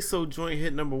this Say So joint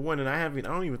hit #1? And I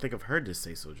don't even think I've heard this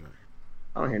Say So joint.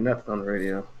 I don't hear nothing on the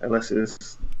radio unless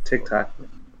it's TikTok.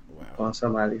 Wow. On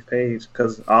somebody's page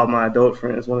because all my adult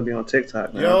friends want to be on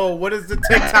TikTok now. Yo, what is the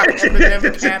TikTok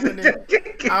epidemic happening?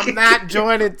 I'm not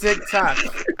joining TikTok.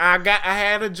 I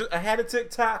had a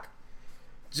TikTok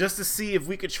just to see if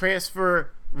we could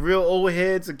transfer real old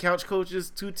heads and couch coaches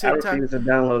to TikTok. I refuse to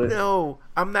download it. No,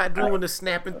 I'm not doing the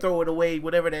snap and throw it away,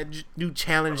 whatever that new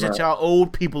challenge that y'all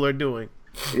old people are doing.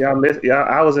 Y'all missed.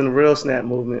 I was in the real snap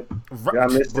movement. Y'all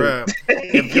missed it.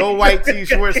 If your white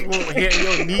t-shirts won't hit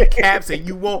your kneecaps and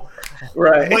you won't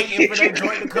waiting for that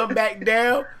joint to come back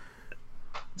down,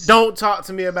 don't talk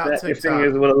to me about TikTok. Your TikTok.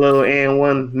 fingers with a little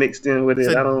N1 mixed in with it.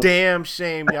 It's a damn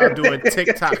shame y'all doing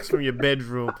TikToks from your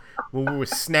bedroom when we were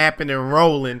snapping and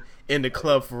rolling in the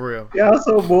club for real. Y'all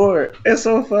so bored. It's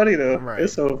so funny though. Right.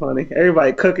 It's so funny.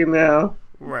 Everybody cooking now.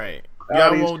 Right.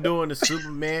 Y'all won't doing the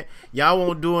Superman. Y'all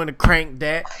won't doing the Crank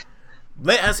That.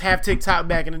 Let us have TikTok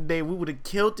back in the day. We would have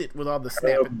killed it with all the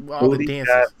snapping, all the Booty dances.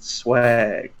 got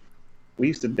swag. We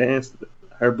used to dance.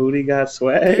 Her booty got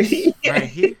swag. This right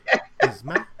here is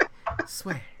my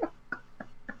swag.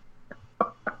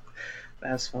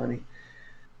 That's funny.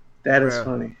 That is Bruh,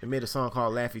 funny. They made a song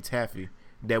called Laffy Taffy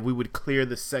that we would clear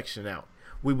the section out.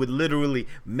 We would literally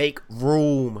make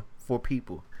room for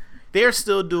people. They're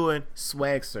still doing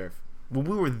swag surf. When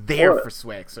we were there for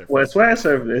swag surf. Well, swag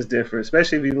surf is different,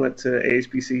 especially if you went to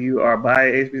HBCU or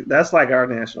by HBCU. That's like our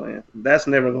national anthem. That's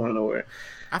never going nowhere.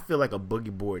 I feel like a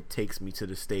boogie board takes me to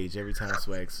the stage every time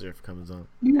swag surf comes on.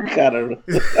 You gotta.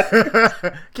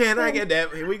 Can I get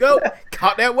that? Here we go.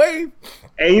 Caught that wave.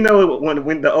 And you know,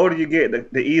 when the older you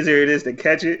get, the easier it is to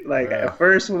catch it. Like at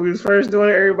first, when we was first doing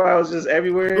it, everybody was just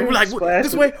everywhere. We were like,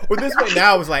 this way or this way.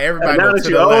 Now it's like everybody now knows that to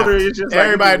you're the older, left. it's just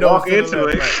Everybody knows walk to the into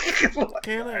left. it. Like,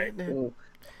 can I?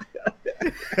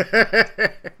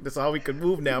 That's all we can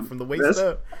move now from the waist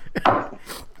up.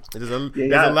 There's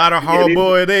a lot of hard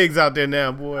boiled eggs out there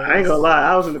now, boy. I ain't gonna lie,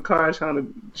 I was in the car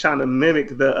trying to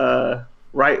mimic the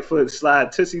right foot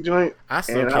slide tootsie joint. I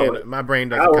still can't. My brain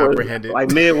doesn't comprehend it.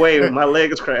 Like midway, when my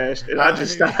legs crashed, and I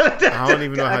just stopped. I don't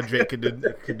even know how Drake could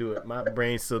do it. My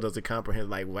brain still doesn't comprehend.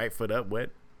 Like right foot up, what?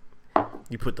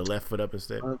 You put the left foot up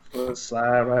instead. Left foot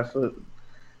slide, right foot.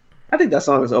 I think that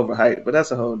song is overhyped, but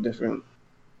that's a whole different.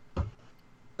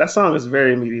 That song is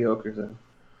very mediocre, though.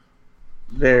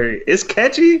 It's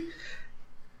catchy,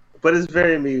 but it's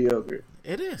very mediocre.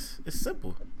 It is. It's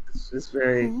simple. It's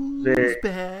very, Who's very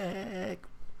back.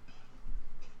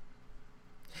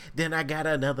 Then I got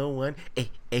another one.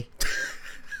 Hey.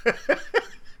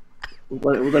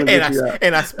 We're gonna get you out.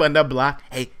 And I spun the block.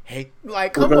 Hey.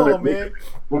 Like, come on, man.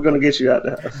 We're gonna get you out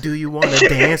the house. Do you want to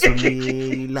dance with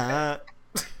me? Like,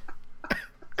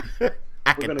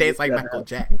 I can dance like Michael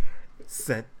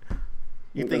Jackson.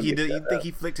 You think he did? You think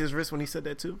he flicked his wrist when he said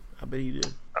that too? I bet he did.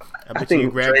 I bet he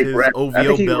grabbed his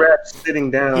OVO belt. Rapped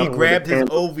sitting down. He grabbed his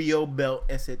OVO belt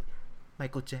and said,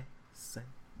 "Michael Jackson."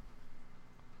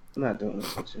 I'm not doing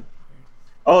this with you.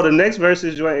 Oh, the next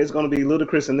versus joint is going to be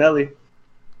Ludacris and Nelly.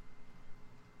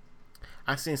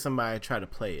 I seen somebody try to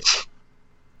play it.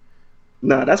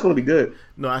 Nah, that's going to be good.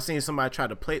 No, I seen somebody try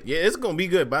to play it. Yeah, it's going to be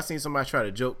good, but I seen somebody try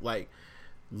to joke like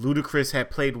Ludacris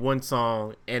had played one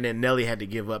song and then Nelly had to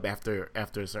give up after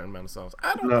a certain amount of songs.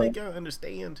 I don't think y'all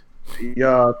understand.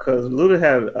 Y'all, because Luda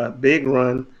had a big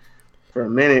run for a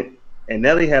minute and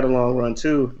Nelly had a long run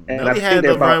too. And Nelly had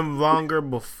to run longer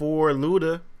before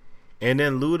Luda, and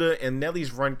then Luda and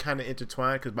Nelly's run kind of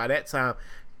intertwined because by that time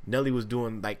Nelly was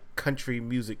doing like country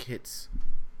music hits.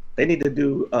 They need to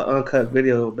do an uncut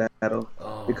video battle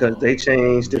because they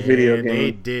changed the video game.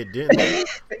 They did, didn't they?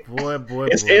 boy.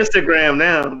 It's Instagram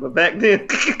now, but back then,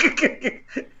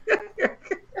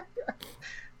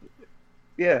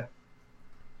 yeah.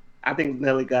 I think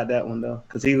Nelly got that one though,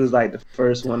 because he was like the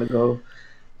first one to go,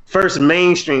 first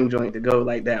mainstream joint to go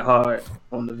like that hard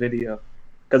on the video,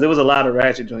 because there was a lot of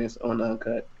ratchet joints on the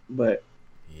uncut, but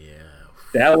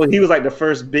he was like the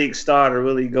first big star to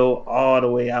really go all the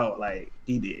way out like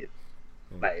he did,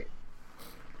 like,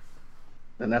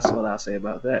 and that's what I'll say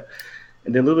about that.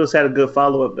 And then Ludacris had a good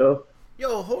follow up though.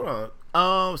 Yo, hold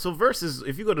on. So Versus,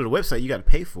 if you go to the website, you got to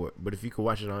pay for it, but if you could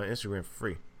watch it on Instagram for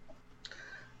free.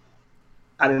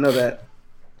 I didn't know that,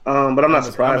 but I'm not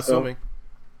surprised. I'm assuming.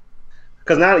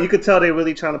 Because now you could tell they're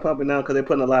really trying to pump it now because they're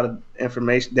putting a lot of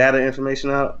data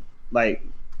information out, like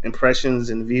impressions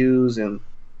and views and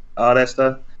all that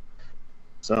stuff.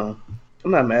 So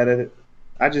I'm not mad at it.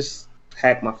 I just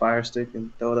hack my Fire Stick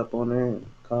and throw it up on there and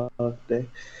call it a day.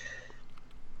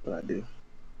 What I do.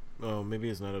 Oh, maybe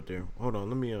it's not up there. Hold on,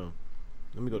 let me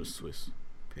go to Swiss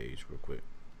page real quick.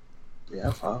 Yeah,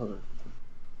 I follow it.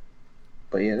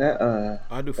 But yeah, that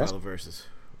I do follow Versus.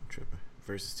 I'm tripping.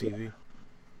 Versus TV.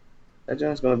 That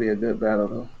joint's gonna be a good battle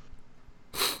though.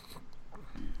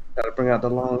 Gotta bring out the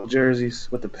long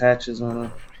jerseys with the patches on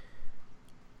them.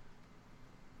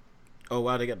 Oh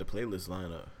wow, they got the playlist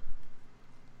line up.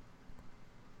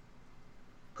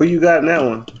 Who you got in that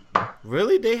one?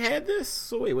 Really? They had this?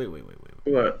 So wait.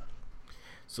 What?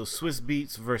 So Swiss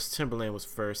Beats versus Timberland was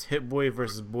first. Hit Boy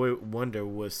versus Boy Wonder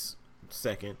was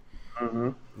second.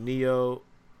 Mm-hmm. Neo,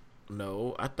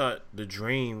 no, I thought The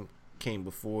Dream came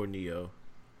before Neo.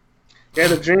 Yeah,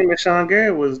 The Dream and Sean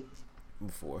Garrett was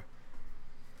before.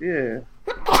 Yeah.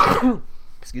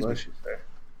 Excuse me.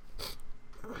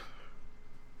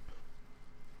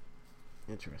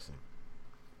 Interesting.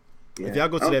 Yeah. If y'all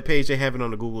go to that page, they have it on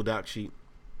the Google Doc sheet,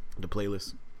 the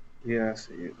playlist. Yeah, I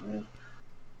see it, man.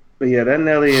 But yeah, that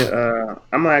Nelly,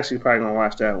 I'm actually probably gonna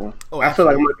watch that one. Oh, I feel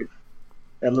like I'm looking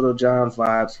at Little John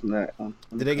vibes from that one.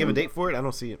 Did they give a date for it? I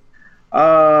don't see it.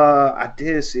 I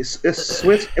did see it's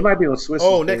Swiss. It might be on Swiss.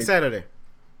 Oh, next Saturday.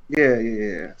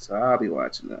 Yeah. So I'll be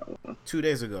watching that one. 2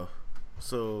 days ago.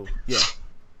 So yeah.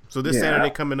 So this Yeah. Saturday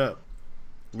coming up.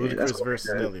 that's Ludacris gonna be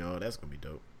versus good. Nelly. Oh, that's gonna be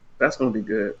dope. That's gonna be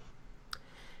good.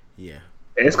 Yeah.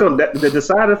 And it's gonna the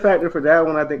deciding factor for that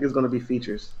one. I think is gonna be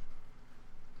features.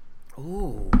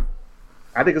 Ooh.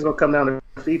 I think it's gonna come down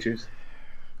to features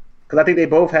because I think they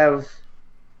both have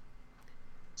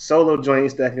solo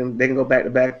joints that they can go back to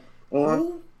back on.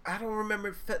 Who? I don't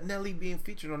remember Nelly being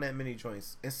featured on that many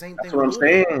joints. And same That's thing what I'm with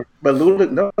Luda. saying. But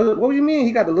Luda, no, what do you mean?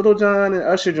 He got the Little John and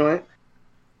Usher joint.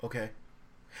 Okay.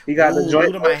 He got Ooh, the joint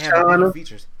Luda with might have a Shauna. few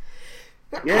features.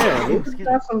 Yeah, he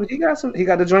got some. He got some. He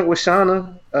got the joint with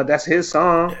Shauna. That's his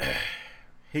song.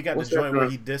 He got What's the that joint where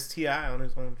joint? he dissed T.I. on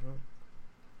his own joint.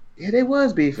 Yeah, they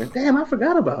was beefing. Damn, I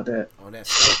forgot about that. On that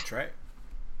same track.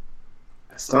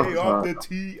 Something Stay off song. the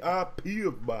T.I.P.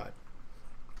 of bot.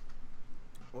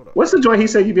 Hold up. What's the joint he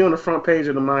said you be on the front page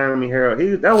of the Miami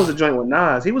Herald? That was a joint with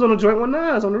Nas. He was on the joint with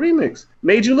Nas on the remix.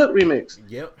 Made You Look remix.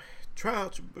 Yep. Try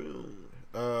out your boo.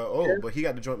 But he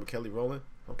got the joint with Kelly Rowland.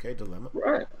 Okay, Dilemma.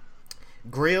 Right.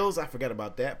 Grills, I forgot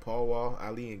about that. Paul Wall,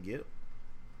 Ali, and Gibb.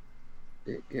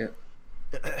 Yeah.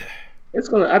 It's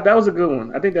gonna. That was a good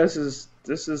one. I think this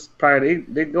is probably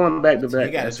they going back to He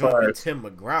back. got a As joint far with as, Tim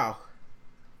McGraw.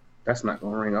 that's not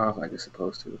gonna ring off like it's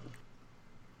supposed to.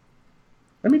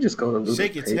 Let me just go to Luda's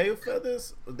Shake Your page. Tail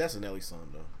Feathers? That's a Nelly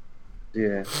song, though.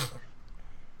 Yeah.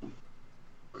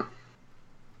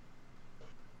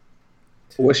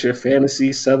 What's your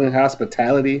fantasy? Southern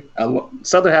Hospitality.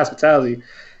 Southern Hospitality.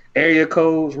 Area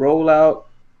codes. Rollout.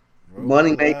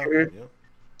 Moneymaker. Yep.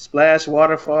 Splash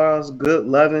Waterfalls. Good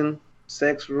Lovin'.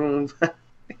 Sex Room.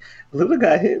 Luda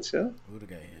got hits, yo. Who the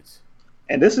guy hits?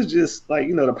 And this is just like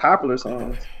the popular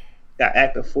songs. Got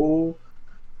Act a Fool.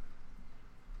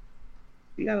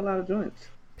 He got a lot of joints.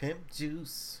 Pimp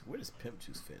Juice. Where does Pimp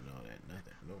Juice fit in all that?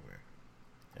 Nothing. Nowhere.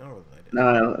 I don't really like that.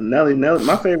 Nah, Nelly.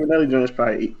 My favorite Nelly joint is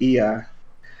probably EI.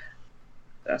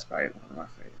 That's probably one of my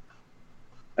favorite.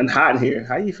 And Hot in Here.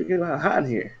 How you forget about Hot in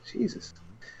Here? Jesus.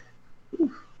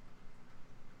 Oof.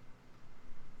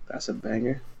 That's a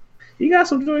banger. He got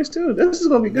some joints too. This is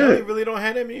gonna be Nelly good. really don't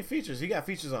have that many features. He got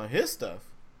features on his stuff.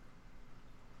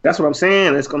 That's what I'm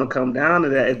saying. It's gonna come down to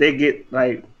that. If they get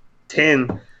like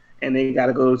 10 and they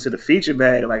gotta go to the feature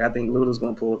bag, like I think Luda's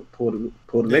gonna pull the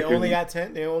They liquor. only got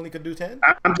 10? They only could do 10?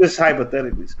 I'm just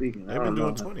hypothetically speaking. I They've been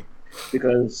don't doing know. 20.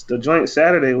 Because the joint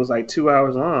Saturday was like 2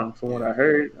 hours long, from what I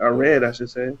heard, or read, I should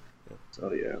say.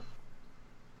 So yeah,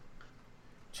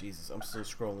 Jesus, I'm still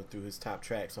scrolling through his top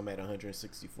tracks. I'm at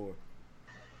 164.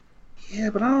 yeah,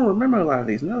 but I don't remember a lot of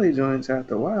these Nelly joints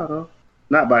after a while though.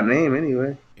 Not by name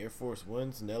anyway. Air Force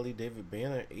Ones, Nelly, David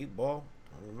Banner, 8 Ball.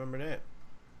 I don't remember that.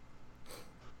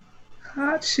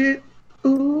 Hot shit.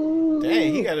 Ooh.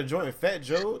 Dang, he got a joint with Fat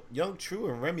Joe, Young True,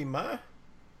 and Remy Ma.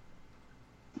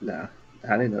 Nah,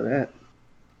 I didn't know that.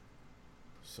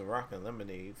 Ciroc and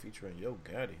Lemonade featuring Yo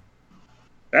Gotti.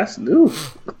 That's new.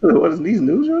 What is these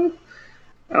new joints?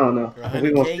 I don't know. We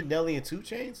 100K, Nelly, and 2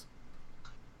 Chainz.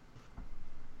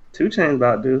 2 Chainz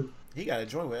about due. He got a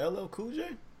joint with LL Cool J.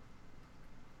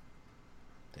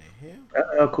 The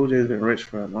hell? LL Cool J's been rich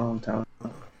for a long time.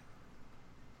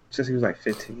 Since he was like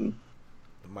 15.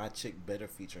 My Chick Better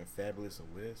featuring Fabulous and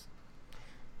Wiz.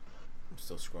 I'm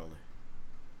still scrolling.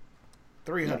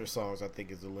 300 songs, I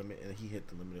think, is the limit, and he hit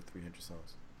the limit of 300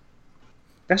 songs.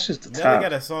 That's just the Nelly top.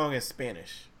 got a song in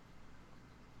Spanish.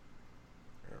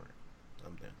 All right,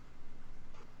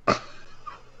 I'm done.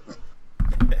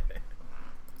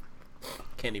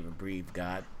 Can't even breathe,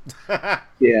 God.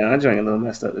 Yeah, I drank a little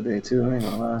messed up today too. I ain't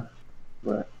gonna lie,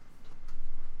 but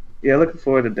yeah, looking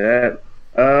forward to that.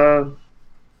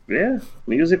 Yeah,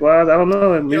 music wise, I don't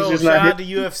know. Yo, Music's shout not out hit.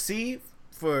 to UFC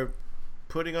for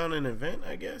putting on an event,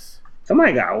 I guess.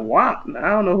 Somebody got whopped. I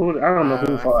don't know who.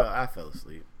 I fought. I fell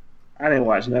asleep. I didn't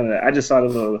watch none of that. I just saw the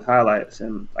little highlights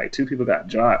and like 2 people got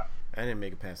dropped. I didn't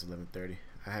make it past 11:30.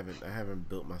 I haven't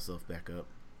built myself back up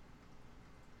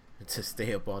to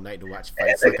stay up all night to watch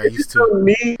fights like I used You to. don't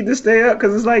need to stay up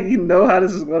because it's like how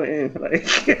this is gonna end. Like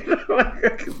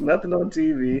there's nothing on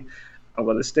TV. I'm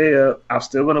gonna stay up. I'm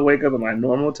still gonna wake up at my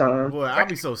normal time. Boy, I'll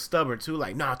be so stubborn too.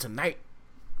 Like, nah, tonight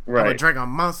I'm gonna Right? drink a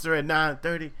Monster at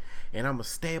 9:30, and I'm gonna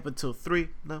stay up until 3.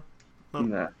 No,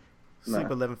 Nah. sleep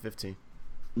Nah. 11:15.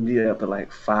 Be up at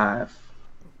like 5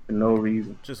 for no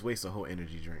reason. Just waste a whole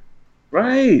energy drink.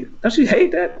 Right? Don't you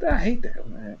hate that? I hate that,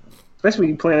 man. Especially when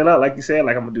you plan it out, like you said,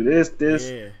 like I'm gonna do this,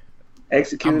 Yeah,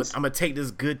 execute. I'm gonna take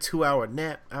this good 2-hour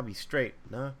nap. I'll be straight.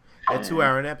 Nah, that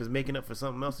 2-hour nap is making up for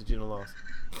something else that you done lost.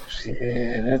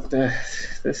 Yeah,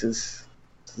 this is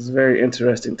very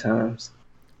interesting times.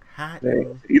 Hot.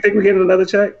 You think we're getting another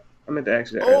check? I meant to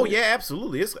ask you that. Oh earlier. yeah,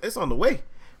 absolutely. It's on the way,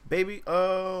 baby.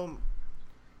 The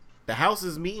House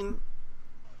is meeting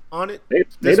on it.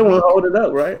 They don't want to hold it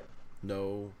up, right?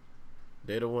 No,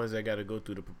 they're the ones that got to go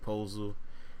through the proposal.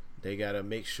 They got to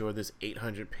make sure this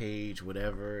 800-page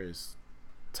whatever is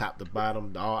top to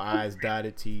bottom, all I's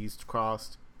dotted, T's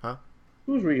crossed. Huh?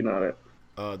 Who's reading all that?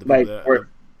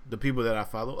 The people that I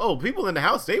follow. Oh, people in the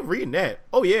House, they reading that.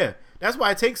 Oh yeah, that's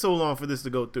why it takes so long for this to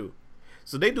go through.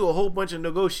 So they do a whole bunch of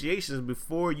negotiations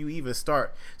before you even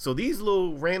start. So these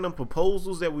little random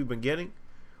proposals that we've been getting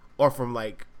are from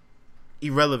like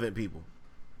irrelevant people.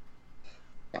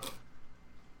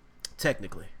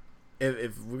 Technically,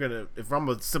 if I'm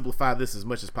gonna simplify this as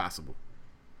much as possible.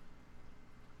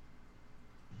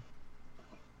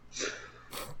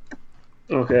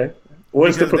 Okay.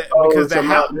 What's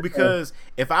because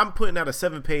if I'm putting out a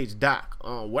 7-page doc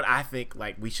on what I think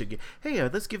like we should get, hey,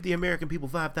 let's give the American people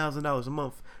 $5,000 a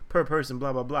month per person,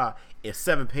 blah blah blah. It's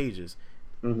 7 pages.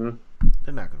 Mm-hmm.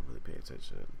 They're not gonna really pay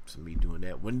attention to me doing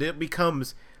that. When it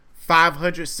becomes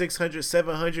 500, 600,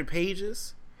 700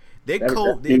 pages, they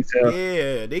coming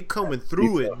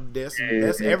through it.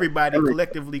 That's everybody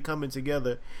collectively coming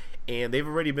together, and they've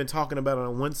already been talking about it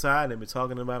on one side and been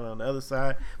talking about it on the other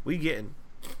side. We getting.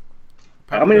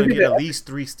 Probably gonna get at least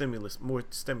 3 more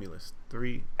stimulus.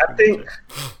 3. I think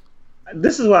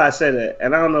this is why I said that,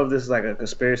 and I don't know if this is like a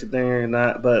conspiracy thing or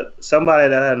not, but somebody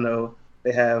that I know,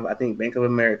 they have, I think, Bank of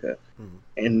America,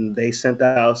 and they sent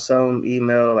out some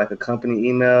email, like a company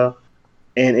email,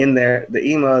 and in there, the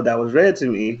email that was read to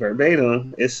me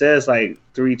verbatim, it says like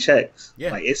 3 checks.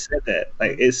 Yeah. Like it said that,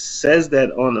 like it says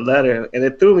that on the letter, and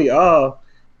it threw me off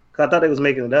because I thought they was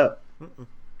making it up,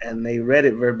 and they read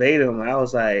it verbatim, and I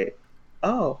was like,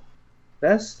 oh,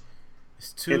 that's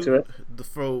interesting.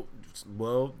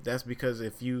 Well, that's because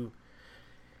if you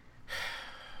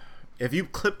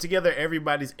clip together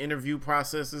everybody's interview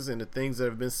processes and the things that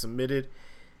have been submitted,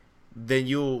 then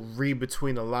you'll read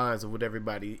between the lines of what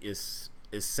everybody is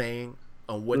saying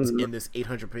on what's in this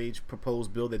 800-page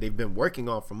proposed bill that they've been working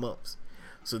on for months.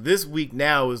 So this week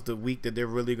now is the week that they're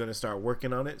really going to start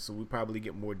working on it. So we probably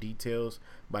get more details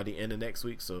by the end of next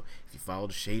week. So if you follow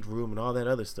the Shade Room and all that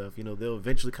other stuff, they'll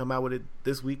eventually come out with it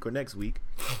this week or next week.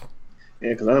 Yeah,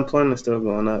 because unemployment's still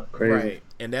going up crazy. Right,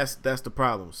 and that's the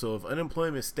problem. So if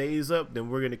unemployment stays up, then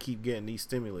we're going to keep getting these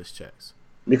stimulus checks.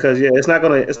 Because it's not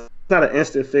an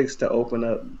instant fix to open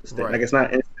up. Right. Like it's not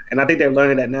instant. And I think they're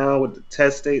learning that now with the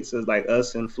test states, is like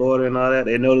us in Florida and all that.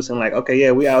 They're noticing like, okay,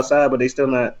 yeah, we outside, but they still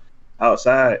not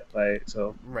outside, like,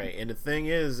 so. Right, and the thing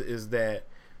is that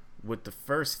with the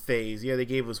first phase, they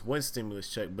gave us 1 stimulus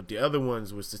check, but the other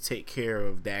ones was to take care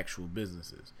of the actual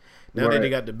businesses. Now that they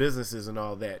got the businesses and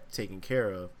all that taken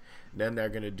care of, then they're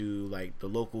gonna do like the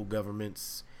local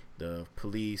governments, the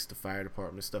police, the fire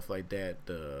department, stuff like that,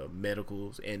 the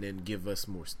medicals, and then give us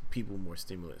more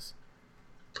stimulus.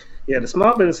 Yeah, the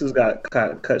small businesses got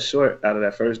cut short out of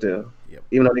that first deal. Yep.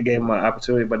 Even though they gave them an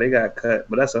opportunity, but they got cut.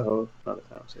 But that's a whole other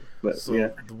conversation. But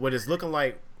so what it's looking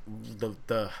like,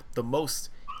 the most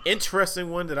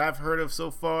interesting one that I've heard of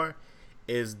so far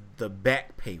is the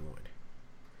back pay one.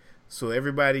 So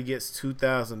everybody gets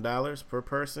 $2,000 per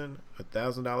person,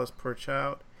 $1,000 per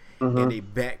child, and they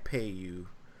back pay you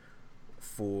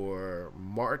for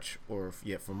March,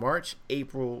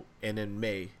 April, and then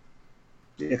May.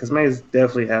 Yeah, because May is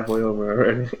definitely halfway over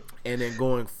already. And then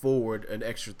going forward, an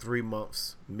extra 3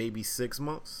 months, maybe 6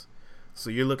 months. So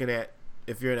you're looking at,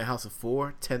 if you're in a house of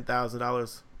 4,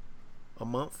 $10,000 a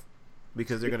month,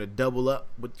 because they're going to double up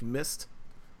what you missed.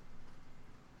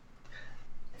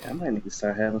 I might need to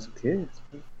start having some kids.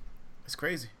 It's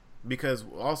crazy. Because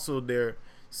also they're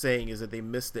saying is that they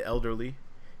miss the elderly.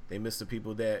 They miss the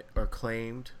people that are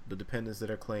claimed, the dependents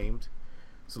that are claimed.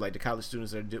 So, like the college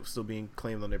students that are still being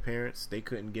claimed on their parents, they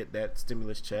couldn't get that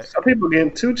stimulus check. Some people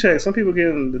getting 2 checks. Some people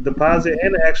getting the deposit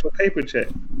and the actual paper check.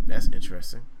 That's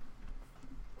interesting.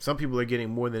 Some people are getting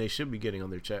more than they should be getting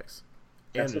on their checks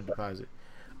and the deposit.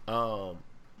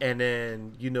 And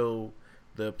then,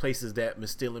 the places that been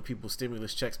stealing people's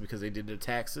stimulus checks because they did their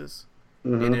taxes,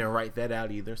 they didn't write that out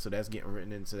either. So that's getting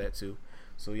written into that too.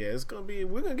 So yeah, it's gonna be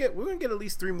we're gonna get at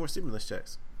least 3 more stimulus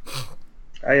checks.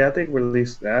 I think we're at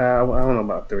least, I don't know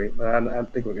about 3, but I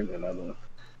think we're going to do another one.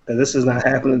 Because this is not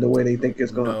happening the way they think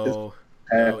it's going to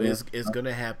happen. No, it's going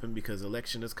to happen because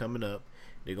election is coming up.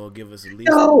 They're going to give us at least...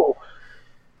 No!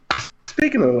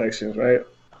 Speaking of elections, right?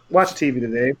 Watch TV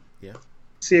today. Yeah.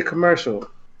 See a commercial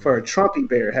for a Trumpy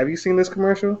bear. Have you seen this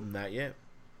commercial? Not yet.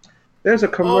 There's a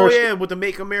commercial. Oh, yeah, with the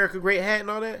Make America Great hat and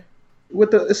all that?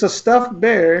 It's a stuffed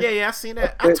bear. Yeah, I seen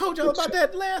that. I told y'all about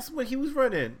that last when he was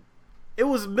running. It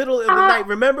was middle of the night.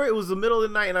 Remember, it was the middle of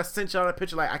the night, and I sent y'all a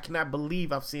picture. Like, I cannot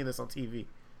believe I've seen this on TV.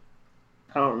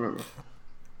 I don't remember,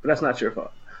 but that's not your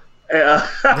fault. I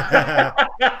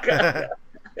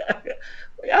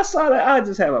saw that. I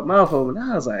just had my mouth open.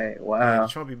 I was like, wow. Man,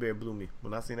 Trumpy Bear blew me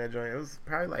when I seen that joint. It was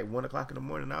probably like 1 o'clock in the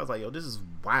morning. I was like, yo, this is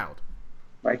wild.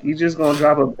 Like, you just gonna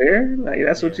drop a bear? Like,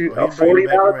 that's what you? Well, A $40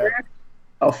 bear?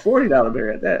 A $40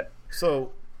 bear at that.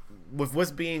 So, with what's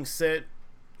being said,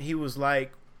 he was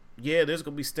like, yeah, there's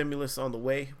gonna be stimulus on the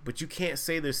way, but you can't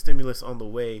say there's stimulus on the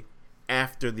way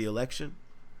after the election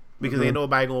because ain't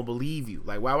nobody gonna believe you.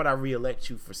 Like, why would I reelect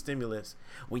you for stimulus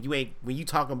when you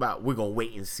talking about we're gonna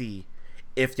wait and see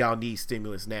if y'all need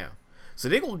stimulus now? So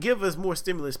they're gonna give us more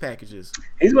stimulus packages.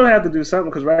 He's gonna have to do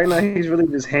something because right now he's really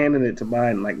just handing it to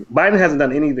Biden. Like, Biden hasn't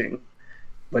done anything,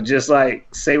 but just like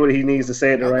say what he needs to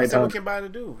say at the right time. What can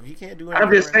Biden do? He can't do anything.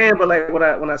 I'm just saying, but like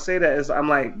when I say that is I'm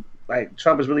like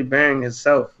Trump is really burying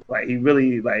himself. Like, he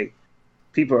really, like,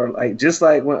 people are like, just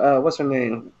like when what's her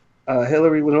name?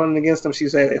 Hillary was running against him. She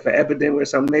said if an epidemic or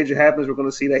something major happens, we're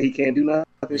gonna see that he can't do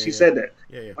nothing. She said that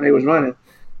when he was running.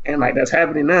 And, like, that's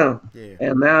happening now. Yeah.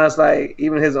 And now it's like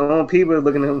even his own people are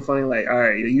looking at him funny, like, all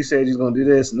right, you said you're going to do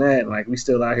this and that. And, like, we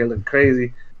still out here looking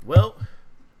crazy. Well,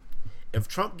 if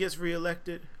Trump gets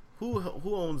reelected, who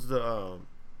owns the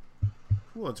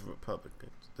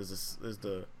Republicans? Is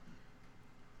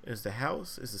the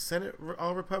House, is the Senate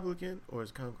all Republican, or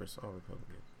is Congress all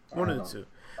Republican? One of the two.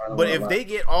 But if they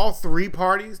get all three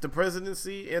parties, the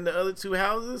presidency and the other two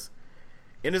houses,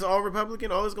 and it's all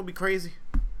Republican, it's going to be crazy.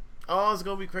 Oh, it's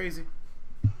gonna be crazy.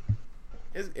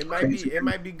 It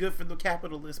might be good for the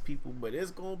capitalist people, but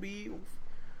it's gonna be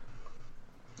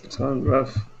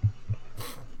rough.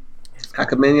 I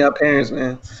commend y'all parents,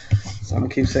 man. So I'm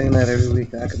gonna keep saying that every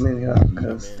week. I commend y'all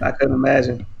because I couldn't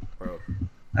imagine. Bro.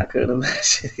 I couldn't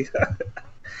imagine.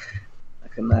 I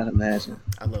could not imagine.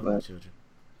 I love my children.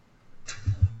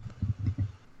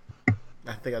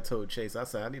 I think I told Chase. I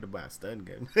said I need to buy a stun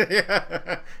gun.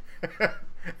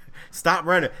 Stop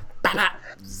running.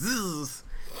 Zzz.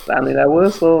 I mean, I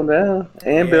would slow him down.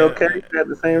 And Bill Cosby at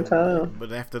the same time.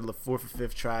 But after the 4th or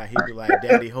 5th try, he'd be like,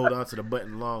 Daddy, hold on to the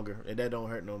button longer. And that don't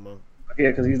hurt no more.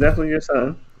 Yeah, because he's definitely your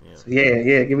son. Yeah. So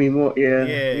give me more.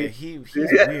 Yeah, he's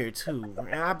weird, too.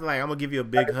 And I'd be like, I'm going to give you a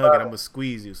big hug and I'm going to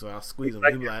squeeze you. So I'll squeeze him.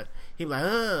 He'd be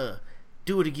like,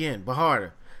 do it again, but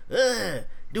harder.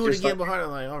 Do it again, but harder.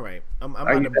 I'm like, all right. I'm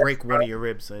about to break one of your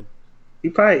ribs, son. He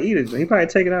probably eat it. He probably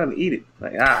take it out and eat it.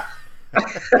 Like,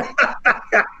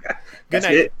 Good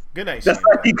night. Good night. That's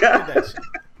all you got.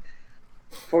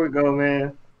 Before we go,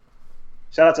 man,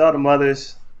 shout out to all the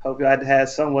mothers. Hope you had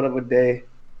somewhat of a day.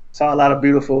 Saw a lot of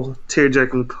beautiful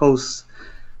tear-jerking posts.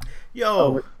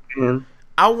 Yo,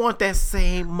 I want that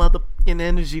same motherfucking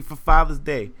energy for Father's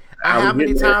Day. How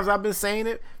many times I've been saying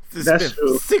it? It's been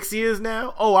true. 6 years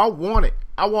now. Oh, I want it.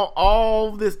 I want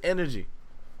all this energy.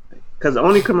 Because the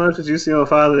only commercials you see on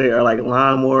Father's Day are like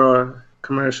lawnmower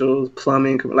commercials,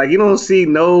 plumbing. Like, you don't see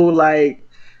no like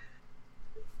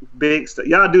big stuff.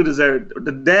 Y'all do deserve.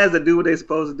 The dads that do what they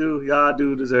supposed to do, y'all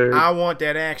do deserve. I want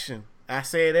that action. I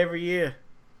say it every year.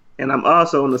 And I'm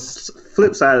also on the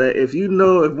flip side of that. If you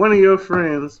know if one of your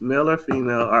friends, male or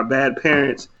female, are bad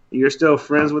parents, you're still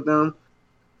friends with them.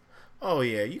 Oh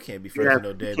yeah, you can't be friends with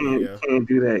no deadbeat. You can't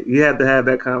do that. You have to have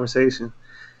that conversation.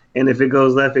 And if it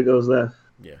goes left, it goes left.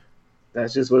 Yeah.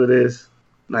 That's just what it is.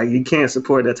 Like, you can't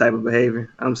support that type of behavior.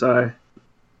 I'm sorry.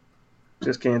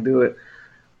 Just can't do it.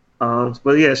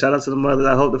 But yeah, shout out to the mothers.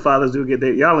 I hope the fathers do get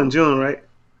there. Y'all in June, right?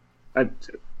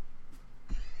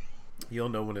 You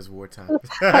don't know when it's wartime.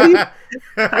 How you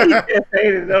get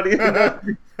paid? Don't even know.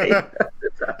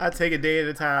 I take a day at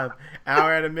a time,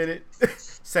 hour at a minute,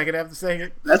 second after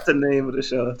second. That's the name of the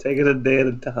show. Take it a day at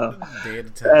a time. Day at a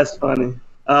time. That's funny.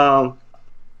 Of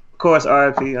course,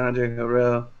 R.I.P. Andre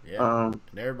Harrell. Yeah. And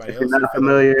everybody if you're not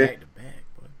familiar, back to back,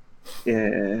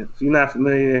 if you're not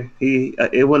familiar,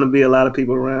 it wouldn't be a lot of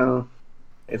people around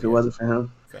if it wasn't for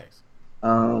him. Thanks.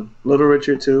 Little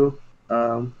Richard too.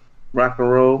 Rock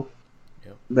and Roll.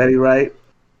 Yep. Betty Wright,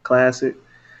 classic.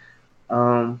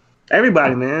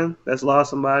 Everybody, man, that's lost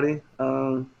somebody.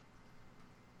 I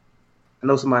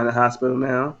know somebody in the hospital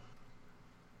now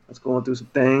that's going through some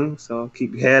things, so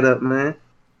keep your head up, man.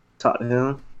 Talk to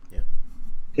him.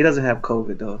 He doesn't have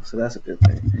COVID though, so that's a good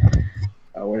thing.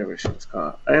 Whatever shit's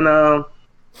called. And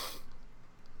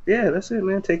that's it,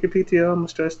 man. Take your PTO. I'm gonna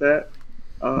stress that.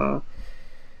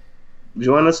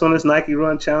 Join us on this Nike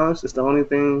Run Challenge. It's the only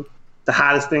thing, the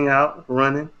hottest thing out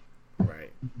running.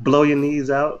 Right. Blow your knees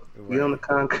out. Right. Get on the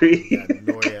concrete. You got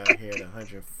Nori out here at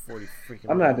 140 freaking.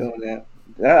 I'm not doing that.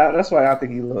 That's why I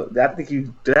think you look. I think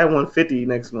you that 150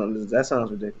 next month. That sounds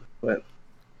ridiculous. But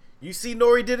you see,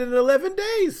 Nori did it in 11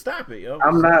 days. Stop it, yo.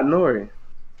 I'm not Nori.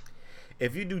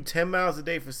 If you do 10 miles a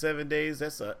day for 7 days,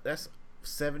 that's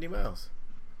 70 miles.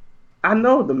 I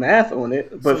know the math on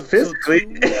it, but physically.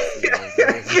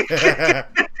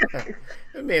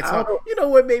 Man, you know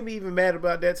what made me even mad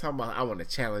about that? Talking about I want to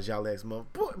challenge y'all next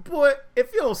month. Boy,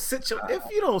 if you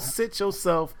don't sit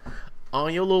yourself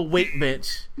on your little weight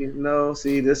bench.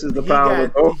 See, this is the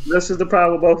problem. This is the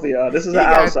problem with both of y'all. This is the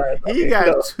outside. He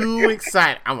got too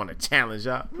excited. I want to challenge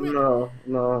y'all.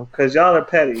 No, because y'all are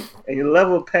petty, and your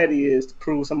level of petty is to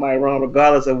prove somebody wrong,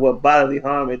 regardless of what bodily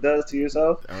harm it does to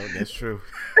yourself. Oh, that's true.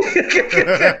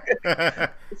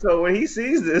 So when he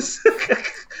sees this,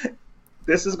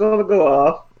 this is going to go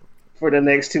off for the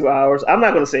next 2 hours. I'm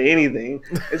not going to say anything.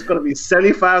 It's going to be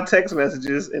 75 text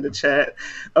messages in the chat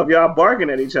of y'all barking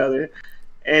at each other.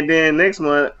 And then next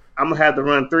month, I'm going to have to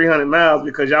run 300 miles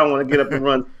because y'all want to get up and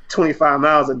run 25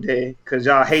 miles a day because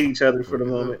y'all hate each other for the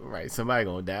moment. Right. Somebody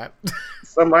going to die.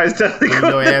 Somebody's definitely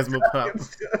going to asthma pop.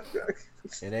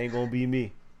 It ain't going to be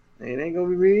me. It ain't going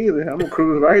to be me either. I'm going to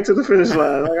cruise right to the finish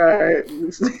line. Like, all right,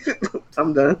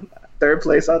 I'm done. Third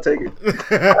place, I'll take it.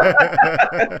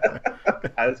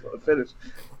 I just want to finish.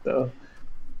 So,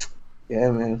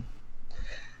 yeah, man.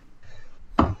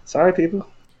 Sorry, people.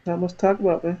 Not much to talk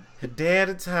about, man. A day at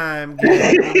a time.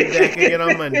 Gang. We'll be back again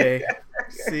on Monday.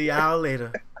 See y'all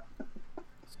later.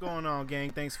 What's going on, gang?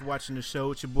 Thanks for watching the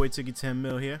show. It's your boy Tiki 10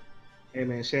 Mil here. Hey,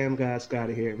 man. Sham God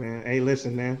Scotty here, man. Hey,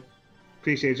 listen, man.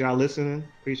 Appreciate y'all listening.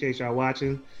 Appreciate y'all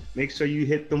watching. Make sure you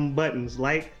hit them buttons.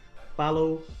 Like,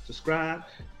 follow, subscribe,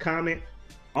 comment,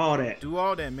 all that. Do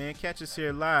all that, man. Catch us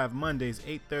here live Mondays,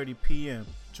 8:30 p.m.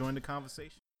 Join the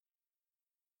conversation.